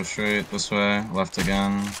 Go straight this way. Left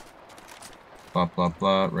again. Blah blah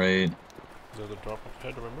blah. Right. There's a drop up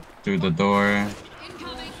ahead, remember? Through the door.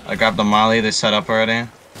 I grabbed the molly. They set up already.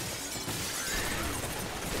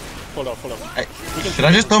 Hold up, hold up. Should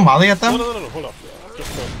I just throw molly at them? No, hold up.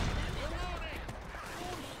 Just go.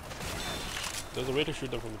 There's a way to shoot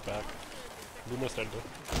them from the back. Boomer's dead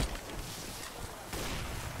though.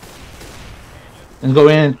 Let's go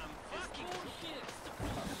in.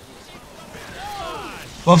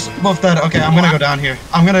 Both dead. Okay, I'm gonna go down here.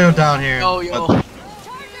 I'm gonna go down here. Yo, yo.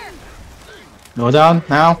 Go down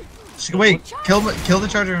now. Wait, kill the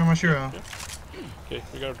charger on Mashiro. Okay,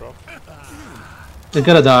 we gotta drop. They're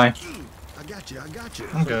gonna die. I got you.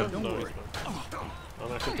 I'm good. No, he's fine.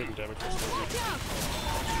 I'm actually taking damage.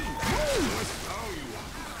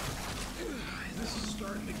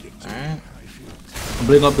 Alright. I'm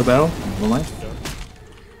bringing up the barrel. Don't mind.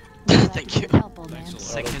 Thank you. Helpful, man.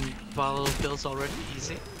 Second bottle of pills already.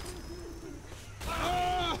 Easy.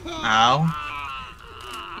 Ow.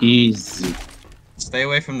 Easy. Stay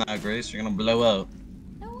away from that, Grace. You're gonna blow up.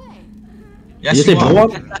 No way. Yes, Did you you say will.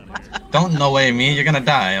 blow up? Don't no way me. You're gonna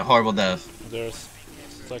die a horrible death. There's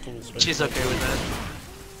second inspection. She's okay with that.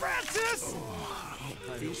 Francis!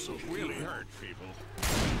 I feel so really hurt, people.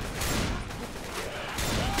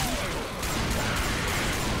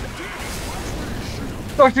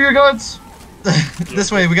 Talk to your guns.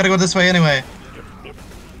 This way. We gotta go this way anyway.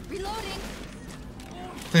 Reloading.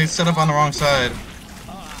 They set up on the wrong side.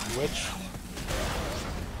 Which?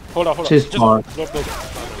 Hold up. She's Just far. go.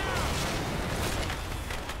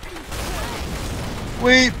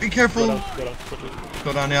 Wait, be careful. Go down, quickly.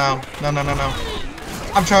 Go down, yeah. No.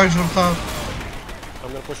 I'm charged up top. I'm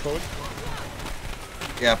gonna push forward.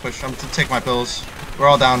 Yeah, push. I'm to take my pills. We're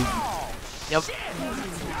all down. Yep.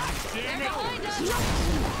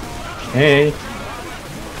 Hey.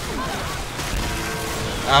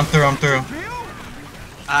 I'm through.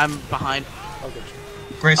 I'm behind. Okay.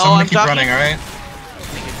 Grace, Oh, I'm gonna I'm keep jockeying. running, alright?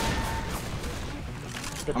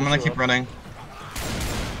 I'm gonna keep running.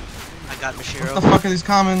 I got What Mashiro. the fuck are these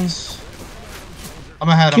commons? I'm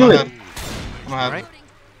ahead. Kill it. I'm ahead. Alright.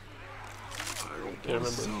 Okay,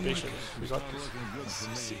 remember, patience. We got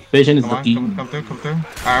this. Patient is Come the on, key. come through.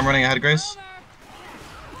 Alright, I'm running ahead, Grace.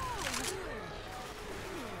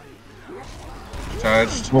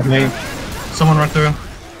 Charged. Okay. Someone run through.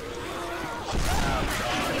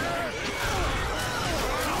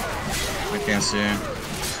 I can't see.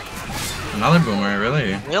 Another boomer,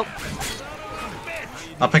 really? Yep.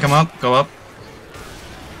 I'll pick him up. Go up.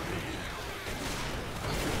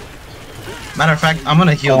 Matter of fact, I'm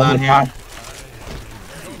gonna heal down here.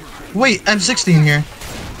 Wait, M16 here.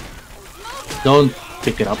 Don't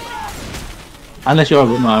pick it up. Unless you have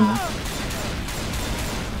no armor.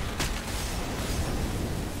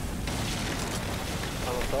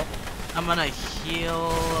 I'm gonna heal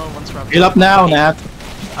once we're up. Heal up now, Nat.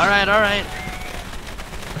 Alright.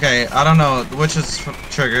 Okay, I don't know which is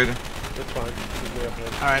triggered. It's fine. She's way up there.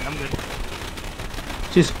 Alright, I'm good.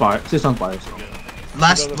 She's on fire. So.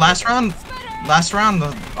 Last round,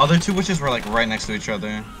 the other two witches were like right next to each other.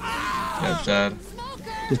 Yeah, dead.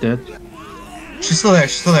 She's dead. She's still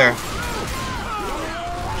there.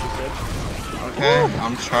 Okay,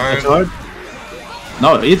 I'm charged. Charge?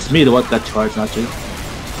 No, it's me the one that charged, not you.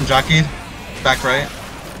 I'm jockeyed. Back right.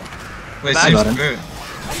 Wait, Back. save Got him. good.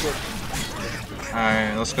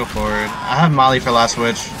 Alright, let's go forward. I have Molly for last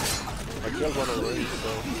witch. I killed one already, so...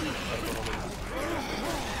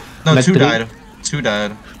 No, Like two three? died. Two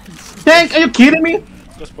died. Tank, are you kidding me?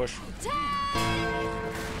 Just push.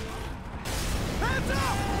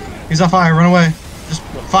 He's on fire, run away. Just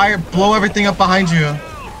fire, blow everything up behind you.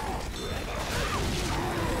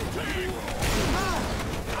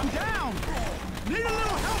 I'm down. Need a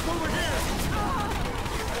little help over here.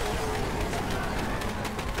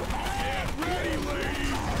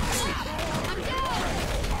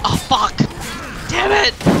 Oh fuck! Damn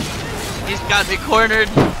it! He's got me cornered.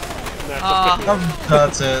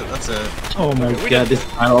 That's it. Oh my god, this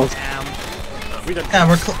panel. Damn. We done. Yeah,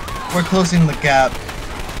 we're closing the gap.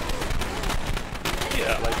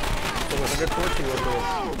 Yeah, like... So 114 was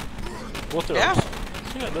the... Water Yeah. ups.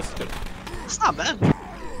 Yeah, that's good. It's not bad.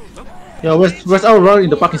 Yo, where's our run in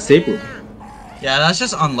the fucking safe room? Yeah, that's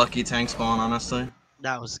just unlucky tank spawn, honestly.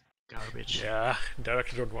 That was garbage. Yeah,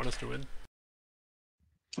 directly don't want us to win.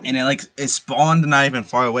 And it spawned not even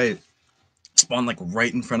far away. It spawned like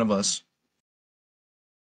right in front of us.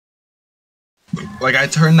 Like I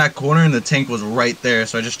turned that corner and the tank was right there,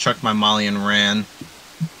 so I just chucked my molly and ran.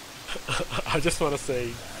 I just want to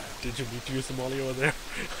say, Did you need to use the molly over there?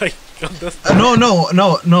 Like on this.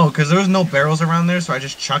 No, because there was no barrels around there, so I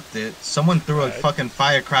just chucked it. Someone threw a Right. fucking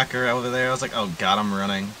firecracker over there. I was like, oh god, I'm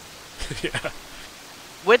running. Yeah.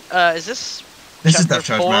 What is this? This is chapter Death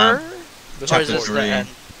Charge, 4? man. This Or Chapter is this the 3. end?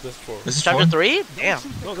 This is 4. This is Chapter 4? 3? Damn.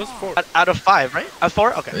 No, this is 4. Out of 5, right?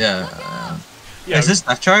 4? Okay. Yeah. Yeah. Is this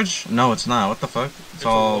Death Charge? No, it's not. What the fuck? It's a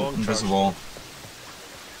all long charge. invisible.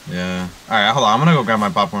 Yeah. Alright, hold on. I'm gonna go grab my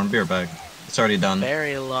popcorn beer bag. It's already done.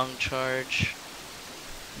 Very long charge.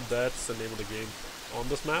 That's the name of the game. On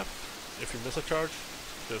this map, if you miss a charge,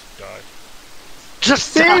 just die. Just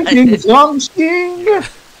Singing die. something.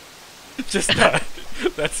 Just die.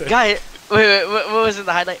 That's it. Guy, wait, what was in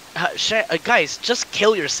the highlight? Guys, just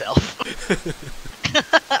kill yourself.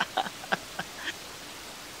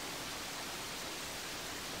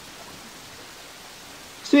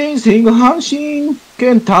 Sing sing hanshin.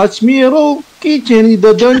 Can't touch me at all. Kitchen in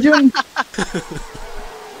the dungeon.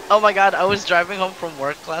 Oh my god, I was driving home from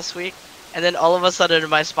work last week, and then all of a sudden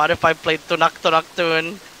my Spotify played Tunak Tunak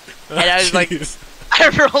Tune, and I was like, Jeez. I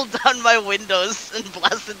rolled down my windows and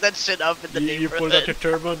blasted that shit up in the You pulled out neighborhood.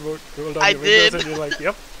 your turban, rolled down I your windows, did. and you're like,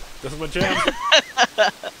 yep, this is my jam.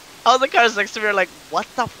 All the cars next to me are like, what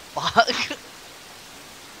the fuck?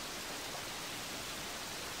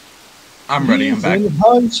 I'm ready, I'm back. Sing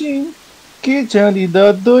hanshin. Kitchen in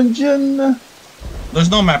the dungeon. There's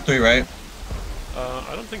no map 3, right?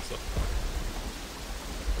 I don't think so.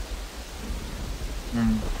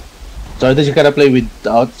 So I think you gotta play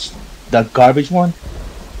without the garbage one.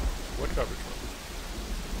 What garbage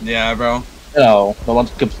one? Yeah, bro. You know, the one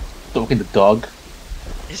that keeps talking the dog.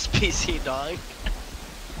 His PC dog.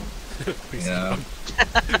 Please Yeah.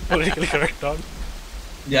 don't. Politically correct dog.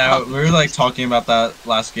 Yeah, we were like talking about that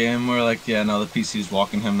last game. We were like, yeah, no, the PC's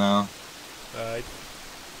walking him now. Alright.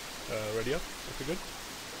 Ready up? If you're good.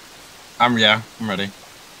 I'm ready.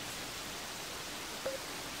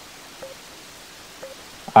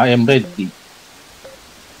 I am ready.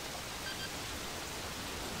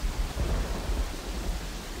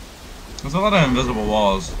 There's a lot of invisible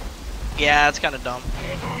walls. Yeah, it's kind of dumb.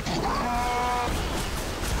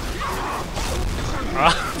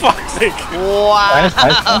 Ah, fuck's sake. Nice,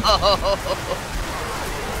 nice.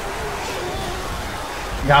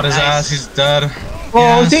 Got his Nice. ass, he's dead.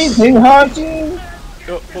 Oh, sing Yes. sing hanshin.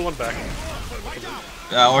 Go, pull one back.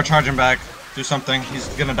 Yeah, or charge him back. Do something. He's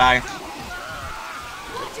gonna die.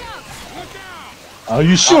 Are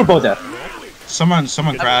you sure about that? Someone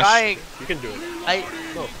I'm crashed. trying. You can do it. I.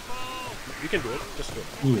 You can do it. Just do it.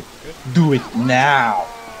 Do it. Do it now.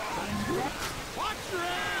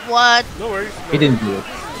 What? No worries. He didn't do it.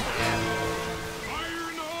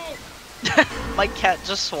 My cat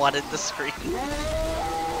just swatted the screen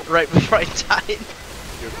right before I died.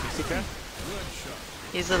 Your PC cat?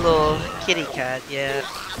 He's a little kitty cat, yeah.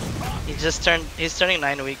 He's turning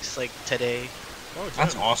 9 weeks like today. Oh,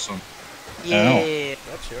 That's damn. awesome. Yeah.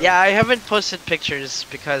 That's your Yeah, I haven't posted pictures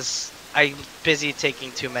because I'm busy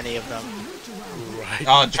taking too many of them. Right.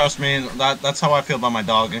 Oh, trust me, that's how I feel about my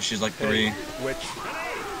dog, and she's like 3. Which?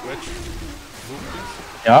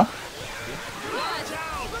 Yeah?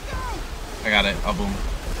 I got it. Oh, boom.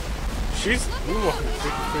 She's moonwalking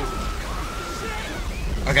freaking crazy.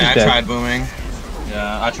 Okay, She's I dead. tried booming.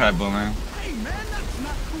 Yeah, I tried booming.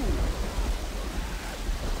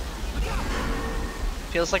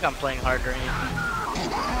 Feels like I'm playing hard rain.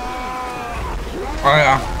 Oh,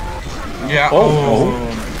 yeah. Yeah, Oh,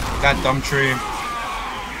 that dumb tree.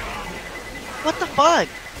 What the fuck?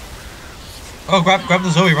 Oh, grab the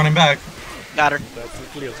Zoe running back. Got her. That's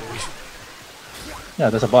literally a zombie. Yeah,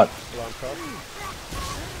 that's a bot. Alarm clock.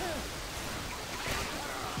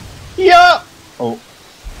 Yeah! Oh.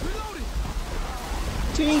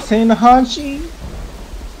 Sing sing hanshin.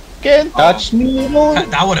 Can't touch me at all.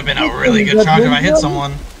 That would have been a really good charge if I hit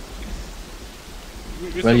someone.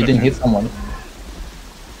 We Well, you still didn't got hit someone.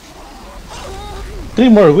 3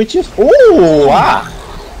 more witches? Oh, wow!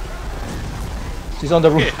 She's on the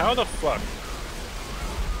Okay, roof. how the fuck?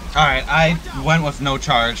 Alright, I went with no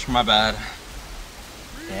charge. My bad.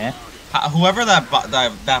 Yeah, Whoever that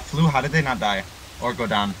flew, how did they not die? Or go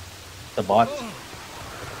down? the bot. We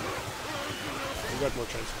got more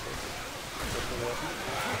chances. That's gonna happen.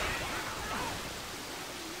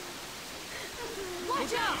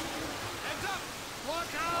 Watch out! Heads up!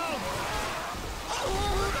 Look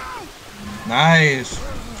out! Nice.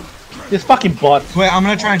 This fucking bot. Wait, I'm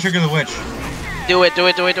gonna try and trigger the witch. Do it, do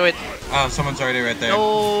it, do it, do it. Oh, someone's already right there.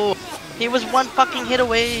 No! He was one fucking hit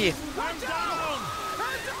away.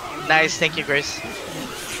 Nice, thank you, Grace.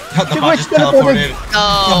 The bot just teleported.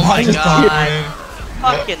 Oh The bot my just god. teleported.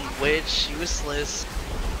 Fucking witch, useless.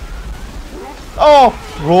 Oh,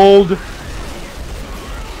 rolled.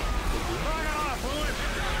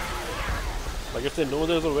 Like if they know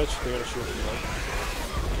there's a witch, they're gonna shoot it,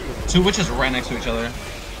 right? Two witches right next to each other.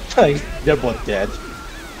 They're both dead.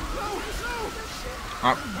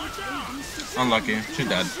 Oh, unlucky. She's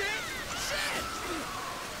dead.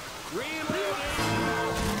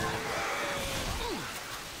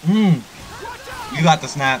 You got the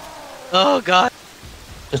snap. Oh god.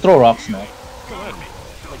 Just throw rocks now. Come on.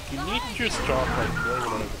 Like, you need to stop, like, blowing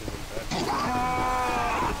on everything like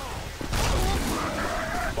that.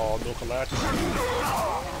 Oh, no collapse.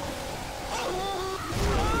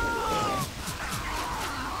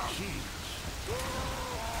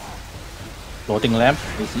 Floating lamp.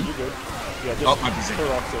 Is he? You good? Yeah, just Oh, my busy. throw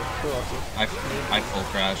rocks there. Throw rocks there. I full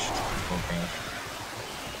crashed. Full crash.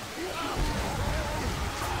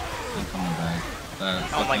 I'm coming back.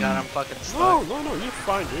 Oh my god, I'm fucking No, stuck. no, you're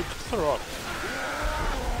fine, dude. Just throw rocks.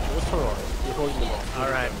 Just throw rocks. You're holding them off.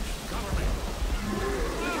 Alright.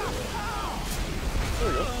 There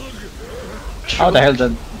we go. How the hell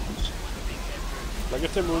did? Like,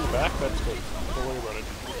 if they're moving back, that's good. Don't worry about it.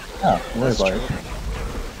 Ah, don't worry about it.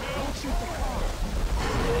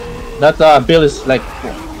 That bill is like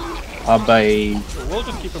by So we'll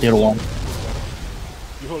just keep them. tier 1.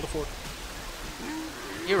 You hold the fort.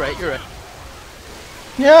 You're right, you're right.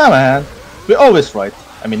 Yeah, man. We're always right.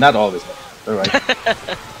 I mean, not always, but we're right.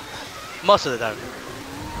 Most of the time.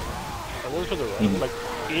 I went to the right. Like,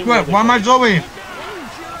 aim Wait, why am I Zoe?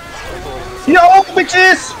 Yo,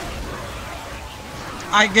 bitches!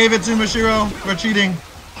 I gave it to Mashiro for cheating.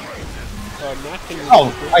 Matt, can you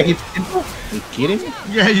Oh, I hit him. Are you kidding me?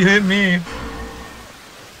 Yeah, you hit me.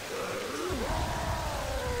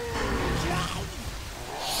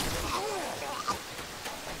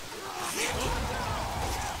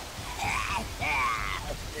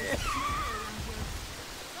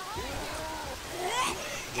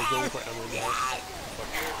 They're going for ammo now.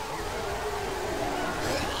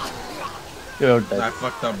 You're I dead.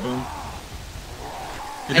 fucked up, boom.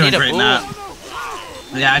 You're I doing need a great, boom. Nat.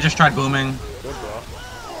 Yeah, I just tried booming. Good, bro.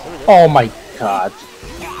 There we go. Oh my god.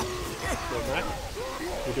 Go, Matt.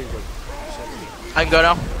 You're doing good. I can go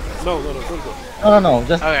now? No, don't go. No,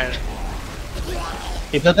 just Okay.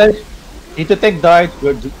 if the tank died,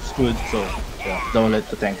 we're screwed, so yeah, don't let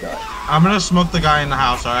the tank die. I'm gonna smoke the guy in the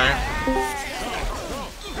house, alright?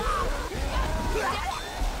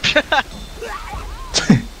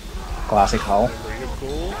 Classic how. Remember, your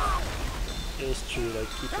goal is to, like,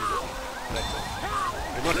 keep them going. That's it.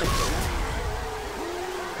 You're not gonna kill them.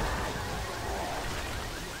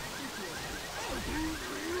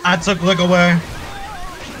 I took Lick away.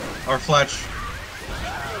 Or Fletch.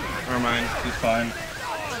 Never mind, he's fine.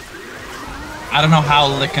 I don't know how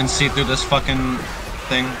Lick can see through this fucking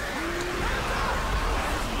thing.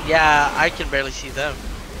 Yeah, I can barely see them.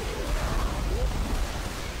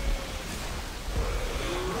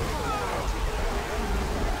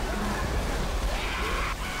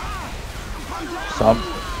 Sub.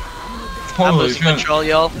 I'm Holy losing shit. control,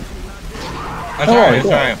 y'all. That's Oh, alright, it's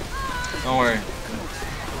yeah. alright. Don't worry.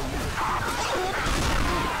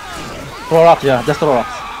 Throw rocks, yeah, just throw rocks.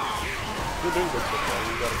 You're doing good, but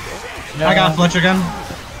you gotta go. I got Fletch again.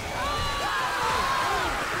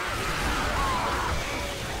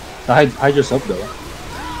 Hide yourself though. No, it's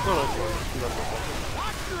fine. You got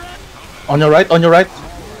no On your right.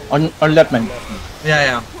 On left, man.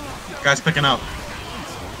 Yeah. Guy's picking up.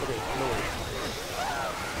 Okay, no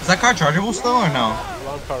worries. Is that car chargeable still or no?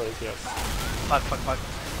 Long car is, yes. Fuck.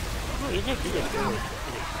 No, you're good, you're good. Don't worry.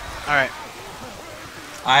 You're good.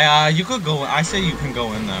 Alright. You could go. I say you can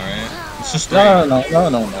go in there, right? It's just No.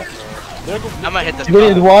 There go. I'm gonna hit the If you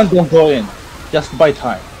need top. one, don't go in. Just buy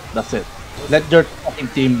time. That's it. Let your fucking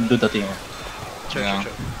team do the thing. True. All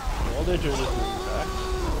they're doing is moving back.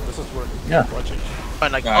 This is working. Yeah. Watch it.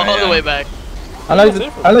 Fine, like Alright, all the yeah. way back. I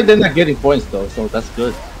like they're not getting points though, so that's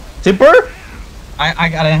good. Simper? I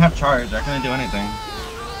didn't have charge. I couldn't do anything.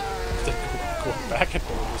 Just go back at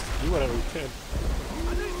them and just do whatever you can.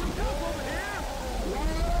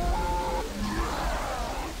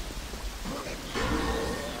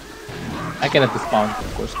 I cannot despawn,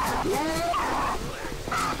 of course.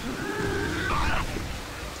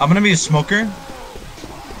 I'm gonna be a smoker.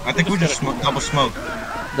 I think we just double smoke.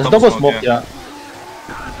 There's double smoke, yeah.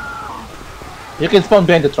 You can spawn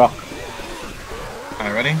behind the truck.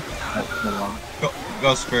 Alright, ready? Never mind.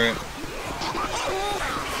 Go Spirit.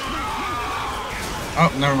 Oh,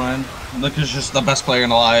 never mind. Luke is just the best player in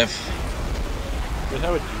alive. They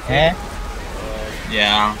have a defense. Eh?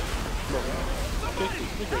 Yeah. Okay,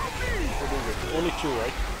 you're good. We're doing good. Only two,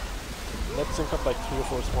 right? Let's sync up like 3 or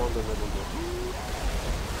 4 spawns and then we'll go.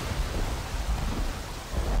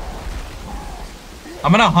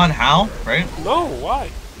 I'm gonna hunt Hal, right? No, why?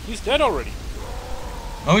 He's dead already.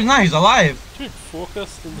 No, he's not. He's alive. Dude,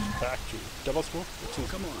 focus in the back, dude. Double smoke.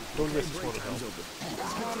 Come on. Don't waste the smoke at all.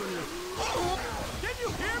 Can you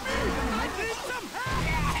hear me? I need some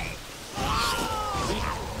help!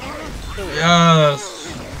 Yes.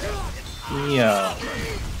 Yeah.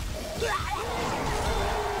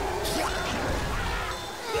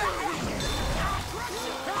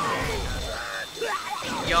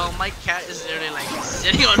 Yo, my cat is literally like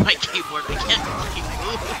sitting on my keyboard. I can't fucking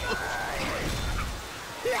move.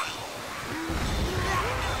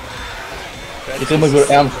 You can move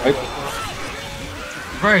your arms, right?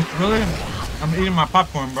 Right, really? I'm eating my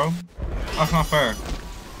popcorn, bro. That's not fair.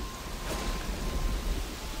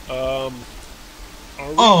 Are we?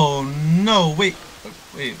 Oh no! Wait,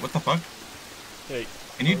 what the fuck? Hey,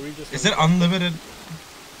 Can you? are we just Is it unlimited?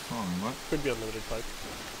 Oh, what? Could be unlimited pipe.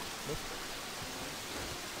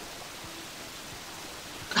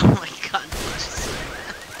 Oh my god.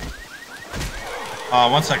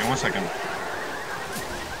 1 second, 1 second.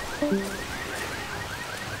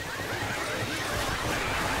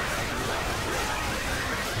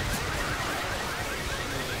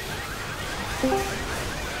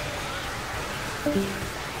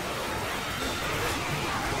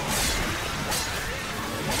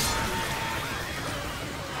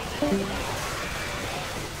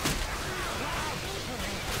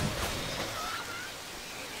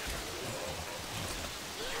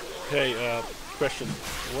 Hey, question.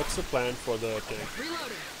 What's the plan for the tank?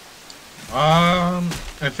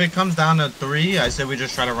 If it comes down to 3, I say we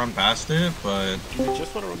just try to run past it, but Do we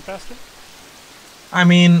just want to run past it? I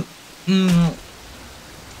mean,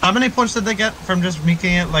 how many points did they get from just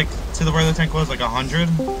making it like to the where the tank was? Like 100?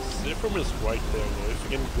 Ziprum is right there, though. If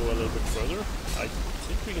we can go a little bit further, I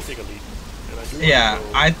think we can take a lead. And I do want Yeah, to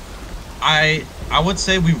go... I would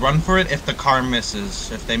say we run for it if the car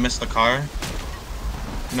misses. If they miss the car,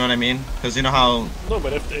 you know what I mean? Because you know how. No,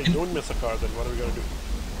 but if they don't miss a car, then what are we gonna do?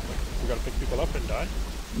 We gotta pick people up and die?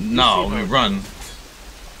 No, we run.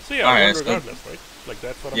 So yeah, Alright, run so- regardless, right? Like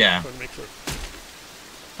that's what I'm Yeah. trying to make sure.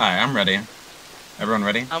 Alright, I'm ready. Everyone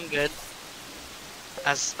ready? I'm good.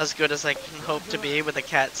 As good as I can hope to be with a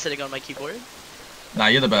cat sitting on my keyboard. Nah,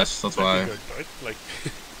 you're the best. That's That'd why. be good, right? Like,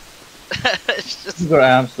 It's just Move your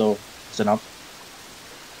arms, though. It's enough.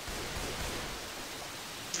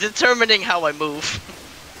 determining how I move.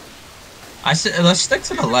 I say let's stick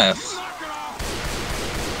to the left.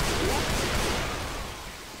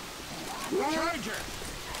 Charger!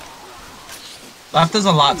 Left is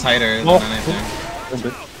a lot tighter Oh. than anything. That's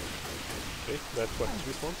good. okay, that's what,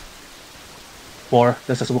 3 spawns? 4.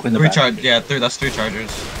 There's a smoke in the 3 back. charge. Yeah, that's 3 chargers.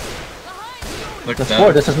 Look at That's 4.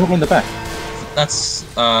 that. There's a smoke in the back. That's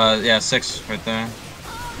yeah, 6 right there.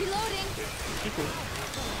 Reloading.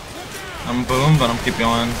 I'm boom, but I'm keep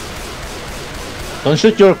going. Don't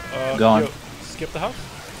shoot your gun. Yo, skip the house?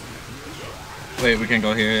 Wait, we can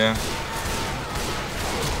go here, yeah.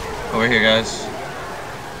 Over here, guys.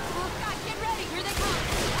 Oh god, get ready. Here they come.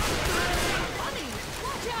 Coming.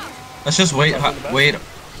 Watch out. Let's just wait. Wait.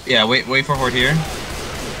 Yeah, wait for Horde here.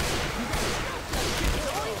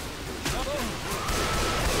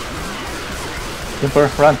 Timber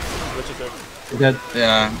front. Which is there? You're dead.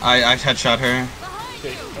 Yeah, I headshot her.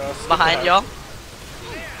 Okay, skip Behind the y'all. house.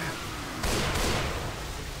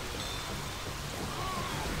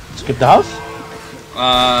 Skip the house?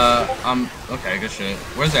 Okay, good shit.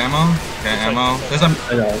 Where's ammo? Okay, ammo. There's a,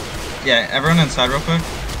 I know. yeah, everyone inside real quick.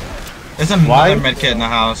 There's Why? another med kit in the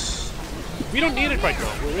house. We don't need it right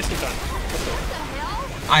now. We're wasting time.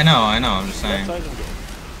 I know, I'm just Left saying. side and go.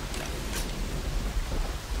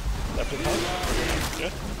 Left in the house? Yeah?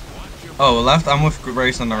 Oh, left, I'm with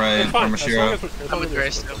Grace on the right, That's or fine. As long Mashiro. as we're- as I'm long with as we're-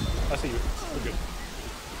 Grace too. I see you. We're good.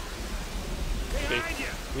 Okay,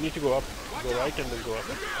 we need to go up. Go right and then go up.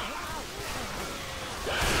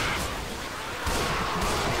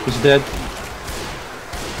 He's dead.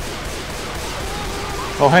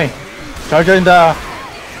 Oh, hey. Charger in the...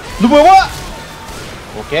 Lumawa!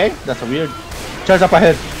 Okay, that's a weird. Charge up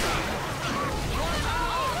ahead.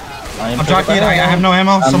 I'm jockeying, I have no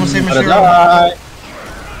ammo. Someone save Mashiro. Die.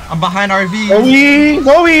 I'm behind RV. Zoe!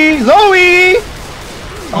 Zoe! Zoe!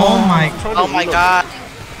 Oh my. Trying to Oh my reload. god.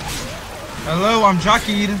 Hello, I'm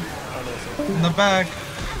jockeyed. In the back.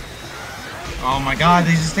 Oh my god,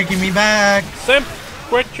 he's just taking me back. Simp!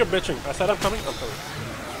 Quit your bitching. I said I'm coming. I'm coming.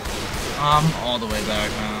 I'm all the way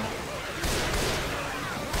back now.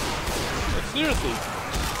 Like, seriously.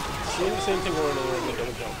 Seeing the same thing over and over and it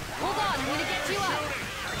doesn't help. Hold on, I'm gonna get you up.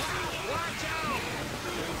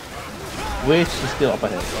 Which is still up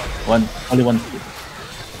ahead. Only one.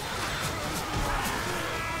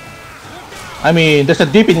 I mean, there's a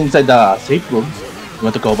deep inside the safe room. You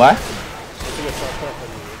want to go by? I think I charged up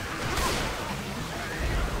anyway.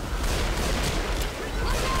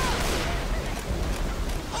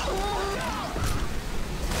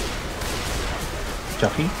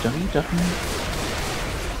 Jockey.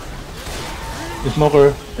 The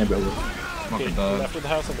smoker. Never over. Okay, Smoker dog. left with the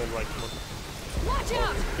house and then right. Come on. Watch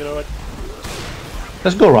out! You know what?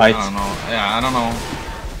 Let's go right. I don't know. Yeah, I don't know.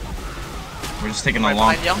 We're just taking a Right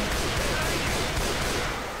long. behind you.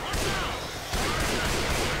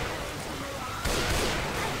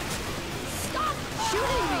 Stop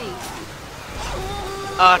shooting me!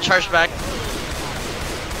 Charge back.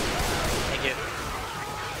 Thank you.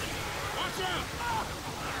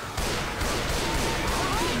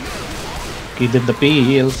 Give them the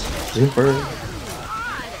pills. Zipper.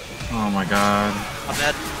 Oh my god. I'm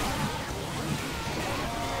dead.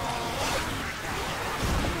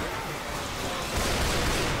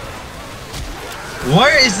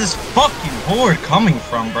 Where is this fucking horde coming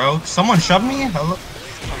from, bro? Someone shove me? Hello?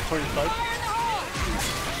 I'm 25.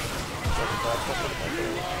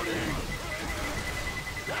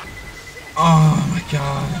 Oh my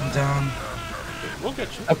god, I'm down. We'll get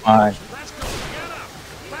you. I'm fine.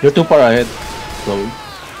 You're too far ahead. Chloe.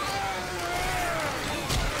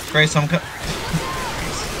 Grace, I'm Let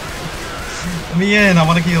me in, I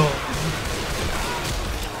wanna heal.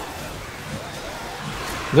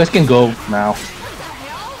 You guys can go now.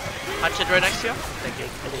 Hunted right next to you. Thank you.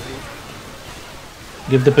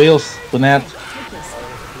 Give the pills to Nat.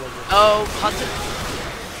 Oh, hunted.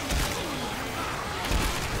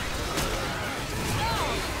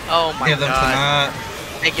 Oh my Give them to god. that.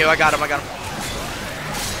 Thank you. I got him.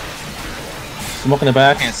 Smoke in the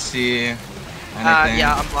back. Can't see anything.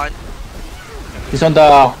 Yeah, I'm blind. He's on the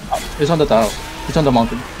tower. He's on the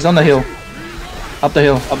mountain. He's on the hill. Up the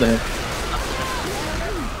hill.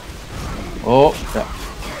 Oh, yeah.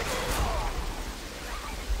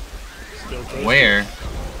 Still crazy. Where?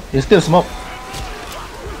 He's still smoke.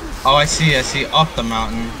 Oh, I see. Up the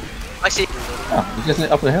mountain. I see. Yeah, he's just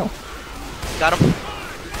up the hill. Got him.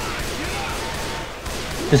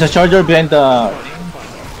 There's a charger behind the.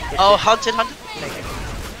 Oh, hunted. Thank you.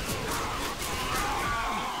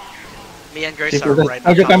 Me and Grace are right.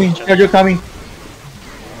 Charger on top of coming. each other. Charger coming.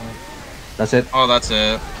 That's it. Oh, that's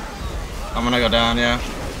it. I'm gonna go down, yeah.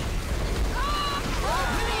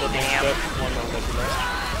 Damn. One round that you lost.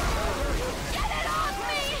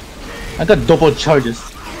 I got double charges.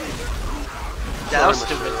 Yeah, that was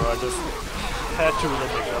Sorry, stupid. Machiro, I just had to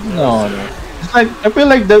let it up. No. It's like I feel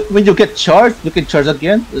like when you get charged, you can charge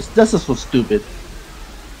again. That's just so stupid.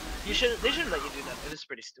 They shouldn't let you do that. It is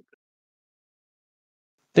pretty stupid.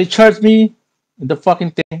 They charge me in the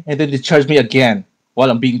fucking thing, and then they charge me again while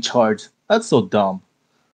I'm being charged. That's so dumb.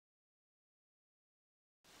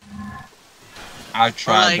 I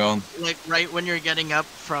tried, Or bro. like right when you're getting up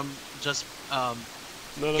from just No,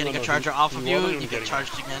 getting a no. charger off of he you, wasn't you even get getting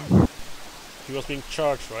charged again. He was being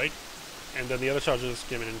charged, right? And then the other chargers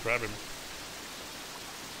came in and grabbed him.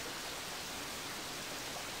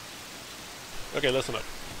 Okay, listen up.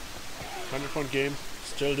 100-point game,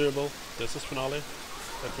 still doable. This is finale.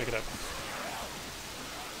 Let's make it happen.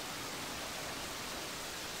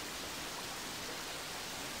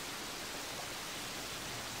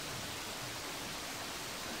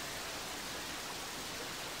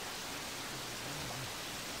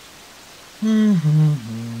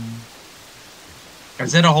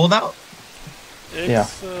 Is it a holdout?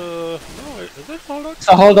 It's, no, is it holdout? It's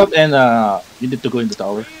a hold up, and you need to go in the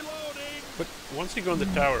tower. But once you go in the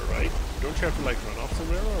tower, right? Don't you have to like run off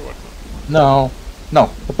somewhere or what? No.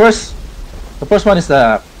 The first one is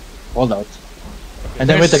the hold out, and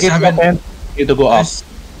then with the gates There's open, you need to go up There's,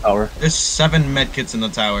 tower. there's 7 medkits in the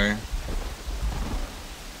tower.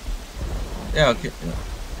 Yeah, okay.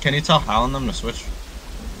 Can you tell Hal and them to switch?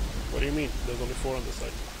 What do you mean? There's only 4 on this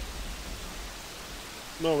side.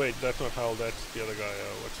 No, wait, that's not Hal, that's the other guy,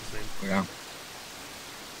 what's his name? Yeah.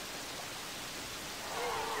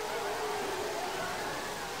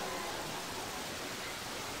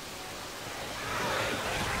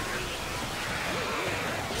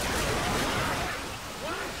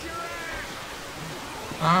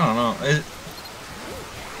 I don't know.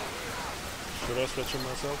 Should I switch him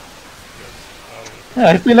myself? Yes, I don't know.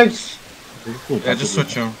 Yeah, I feel like. Yeah, just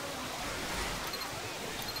switch them.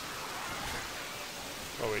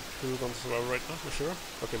 Oh wait, who's on the survivor right now? Mashiro?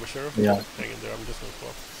 Okay, Mashiro? Yeah. Hang in there, I'm just gonna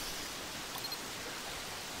swap.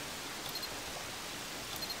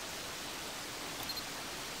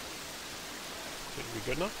 Okay, we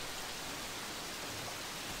good now?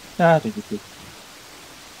 Yeah, I think it's good.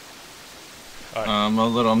 Alright, I'm a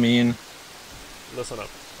little mean. listen up.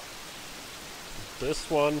 This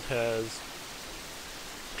one has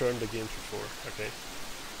turned the game to 4. Okay.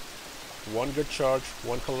 One good charge,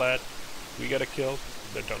 one collat. We get a kill.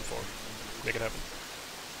 They're done for. Make it happen.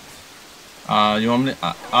 You want me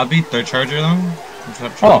to, I'll be third charger then?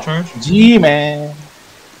 Instead of triple Oh, charge? G-Man.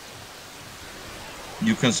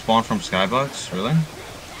 You can spawn from skybox? Really?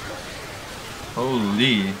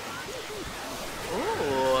 Holy.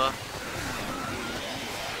 Ooh.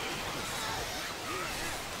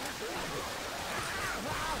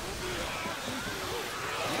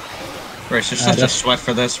 Grace, you're such a that's- sweat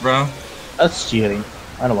for this, bro. That's cheating.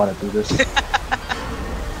 I don't want to do this.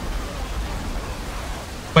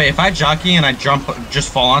 Wait, if I jockey and I jump,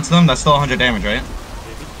 just fall onto them, that's still 100 damage, right?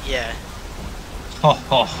 Yeah. Ho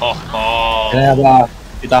ho ho ho. Kaya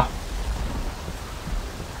kita.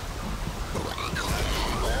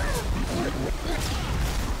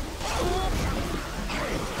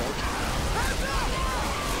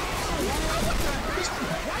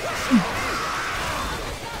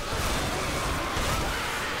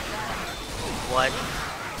 What?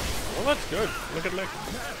 Well, that's good. Look at Lick.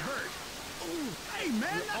 Hey, man,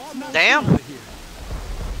 that's not Damn. over here.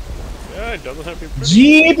 Yeah, it doesn't have to be pretty.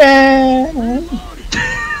 G-Man.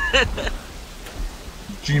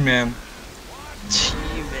 G-Man.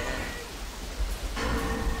 G-Man.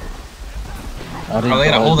 Oh, they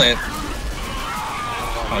gotta hold it.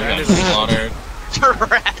 Oh, you That got is- slaughtered.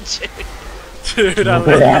 Tragic. Dude, I would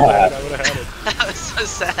have had it. That was so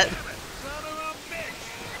sad.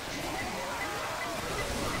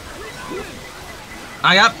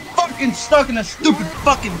 I got fucking stuck in a stupid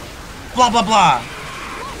fucking blah blah blah.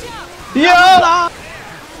 Yeah.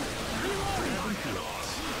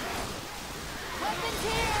 Weapons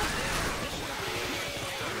here.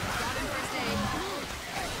 Got in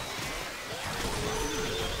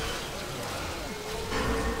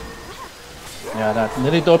first aid. Yeah, that. You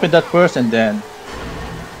need to open that first and then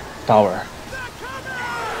tower.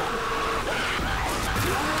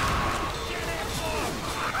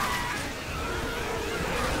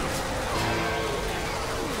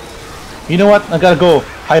 You know what? I gotta go.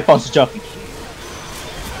 High bounce jockey.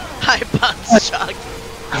 High bounce shock.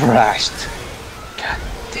 Crashed. God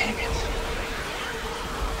damn it.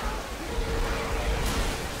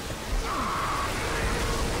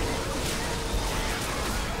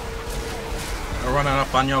 I'm running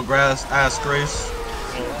up on your ass, Grace.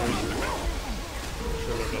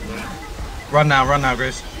 Run now,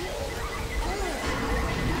 Grace.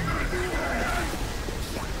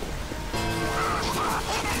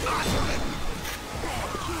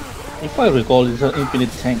 If I recall, it's an infinite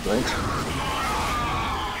tank, right?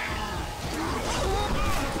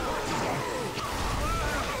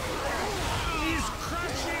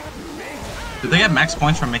 Did they get max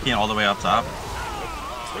points for making it all the way up top?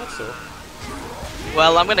 I think so.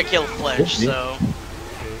 Well, I'm gonna kill Fletch, Yeah. so.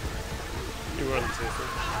 You were on the safer.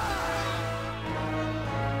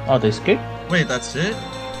 Oh, they escaped? Wait, that's it?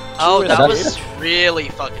 Oh, Yeah, that that's was really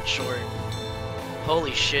fucking short.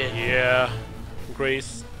 Holy shit. Yeah.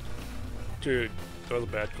 Grace. Dude, that was a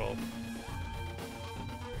bad call.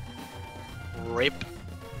 Rip.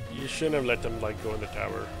 You shouldn't have let them like go in the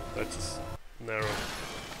tower. That's just narrow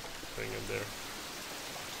thing in there.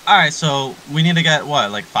 Alright, so we need to get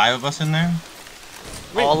what, like 5 of us in there?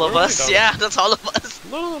 Wait, All of where are we us? done? Yeah, that's all of us.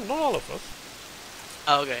 No, not all of us.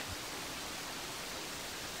 Oh, okay.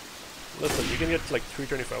 Listen, you can get like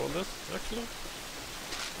 325 on this, actually.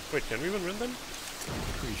 Wait, can we even win them?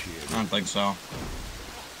 I don't think so.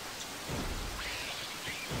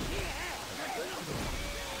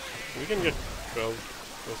 We can get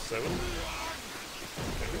 12 plus 7.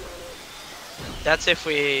 That's if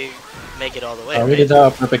we make it all the way, We right? did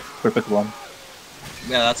a perfect one.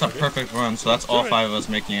 Yeah, that's a perfect run, so that's Let's do all it. 5 of us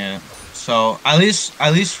making it. So at least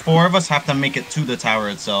 4 of us have to make it to the tower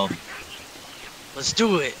itself. Let's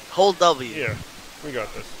do it. Hold W. Yeah, we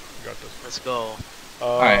got this. We got this. Let's go.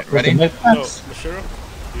 Alright, Where's ready? the med No, packs? Mashiro,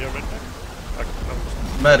 do you have med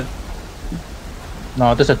pack? Med.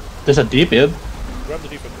 No, there's a deep build. Grab the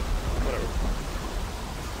defense. Whatever.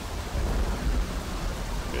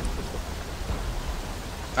 Good, let's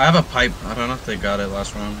go. I have a pipe. I don't know if they got it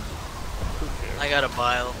last round. Who cares? I got a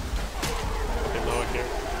vial. Okay, no, I care.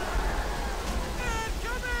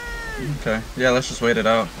 Okay. Yeah, let's just wait it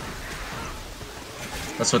out.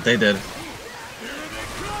 That's what they did.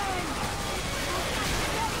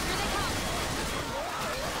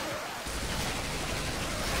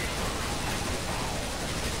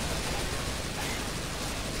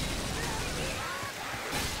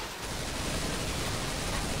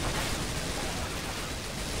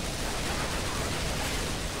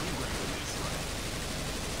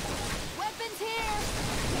 Weapons here.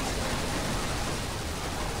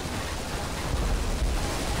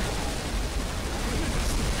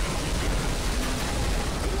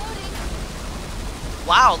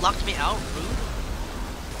 wow, locked me out, rude.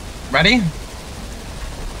 Ready?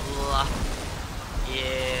 Ugh.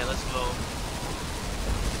 Yeah, let's go.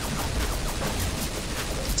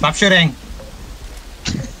 Stop shooting.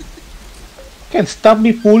 Can't stop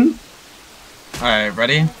me, fool. Alright,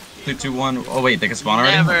 ready? 3, 2, 1. Oh wait, they can spawn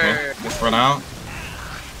already? Never. Okay, let's run out.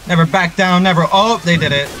 Never back down, never. Oh, they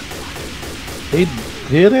did it. They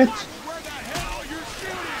did it?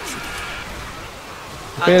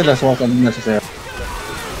 Okay, that's what unnecessary.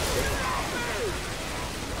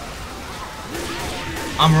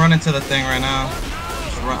 I'm running to the thing right now.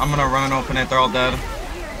 I'm gonna run and open it, they're all dead.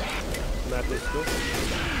 Matt, let's go.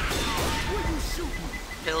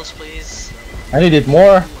 Pills, please. I needed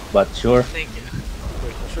more, but sure. Thank you.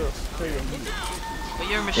 Wait, sure. There you go. But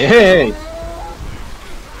you're a machine. Hey!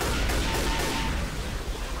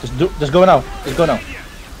 Just go now. Just go now.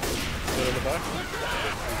 Get in the back.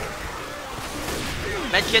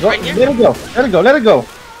 Medkit Go, right here. let it go. Let it go. Let it go.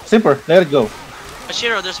 Simper. Let it go.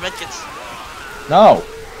 Mashiro, there's medkits. No.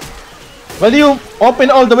 Well, you open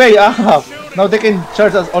all the way up. Now they can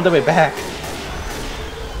charge us all the way back.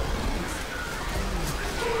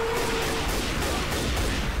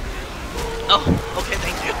 Oh, okay,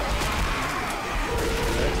 thank you.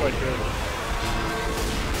 That's right here.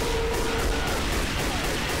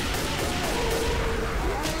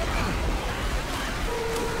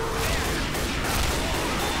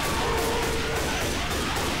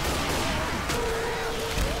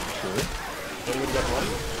 Anyone got one?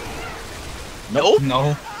 Nope.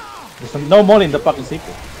 No. There's no more in the fucking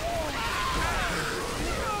secret.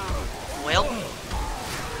 Well,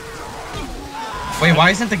 Wait,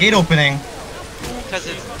 why isn't the gate opening? because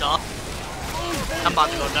it's dumb. I'm about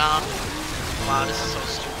to go down. Wow, this is so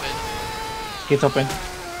stupid. Gates open.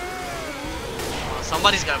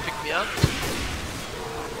 Somebody's gotta pick me up.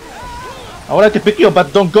 I would like to pick you,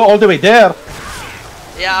 but don't go all the way there.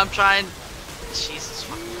 Yeah, I'm trying. Jesus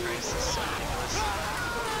fucking Christ, this is so ridiculous.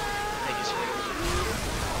 Thank you, sir.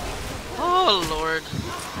 Oh lord.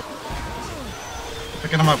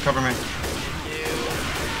 Picking him up, cover me. You.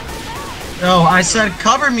 No, I said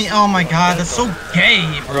cover me. Oh my god, that's so gay,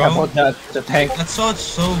 How bro. about that? The tank. That's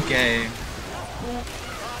so gay.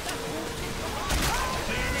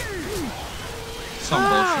 Some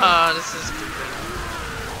bullshit. Ah, this is stupid.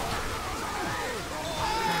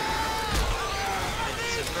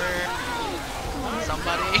 Super.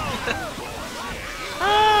 Somebody.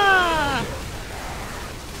 Ah.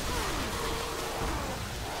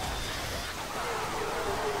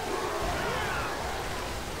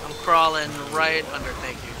 I'm crawling right under.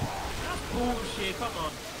 Thank you. Oh shit, come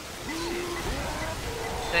on.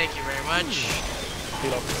 Thank you very much.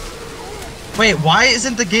 Heal up. Wait, why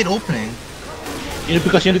isn't the gate opening?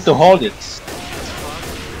 Because you need to hold it.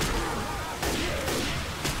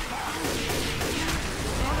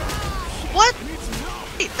 What?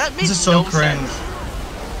 Wait, that makes This is so no cringe. sense.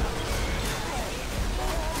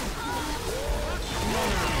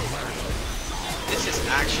 This is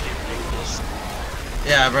actually ridiculous.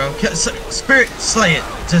 Yeah, bro. Spirit, slay it.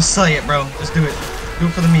 Just slay it, bro. Just do it. Do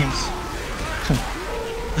it for the memes.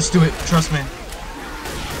 Just do it. Trust me.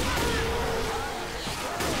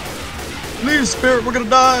 Leave, Spirit. We're gonna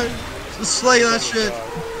die. Just slay that shit.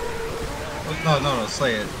 No.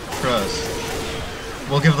 Slay it. Trust.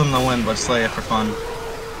 We'll give them the win, but slay it for fun.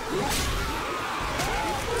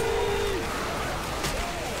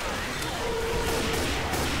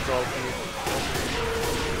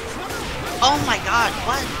 Oh my god,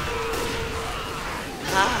 what?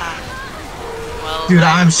 Ah. Well, Dude,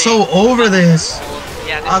 I I'm so think- over this.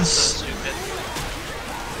 Yeah, this I'm is so stupid.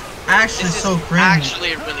 Actually, This is so cringe.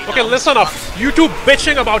 actually really Okay, dumb. listen up. You two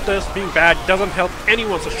bitching about this being bad doesn't help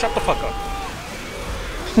anyone, so shut the fuck up.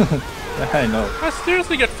 I know. I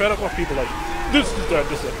seriously get fed up of people like, this is that,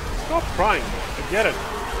 this is that. Stop crying. I get it.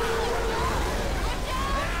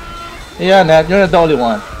 Yeah, Nat, you're not the only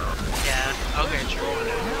one. Yeah, okay, true.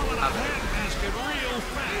 My bad.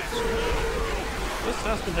 This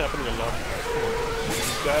has been happening a lot.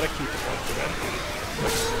 You gotta keep it up to that.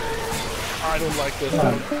 I don't like this.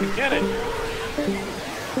 I get it.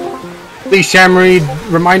 Daily Shamroy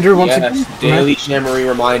reminder once again. Yes, daily Shamroy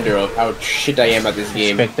reminder of how shit I am at this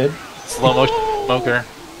game. Expected. Slow motion smoker.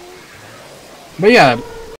 But yeah,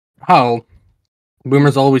 how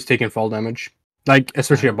Boomer's always taking fall damage. Like,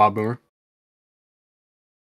 especially a Bob Boomer.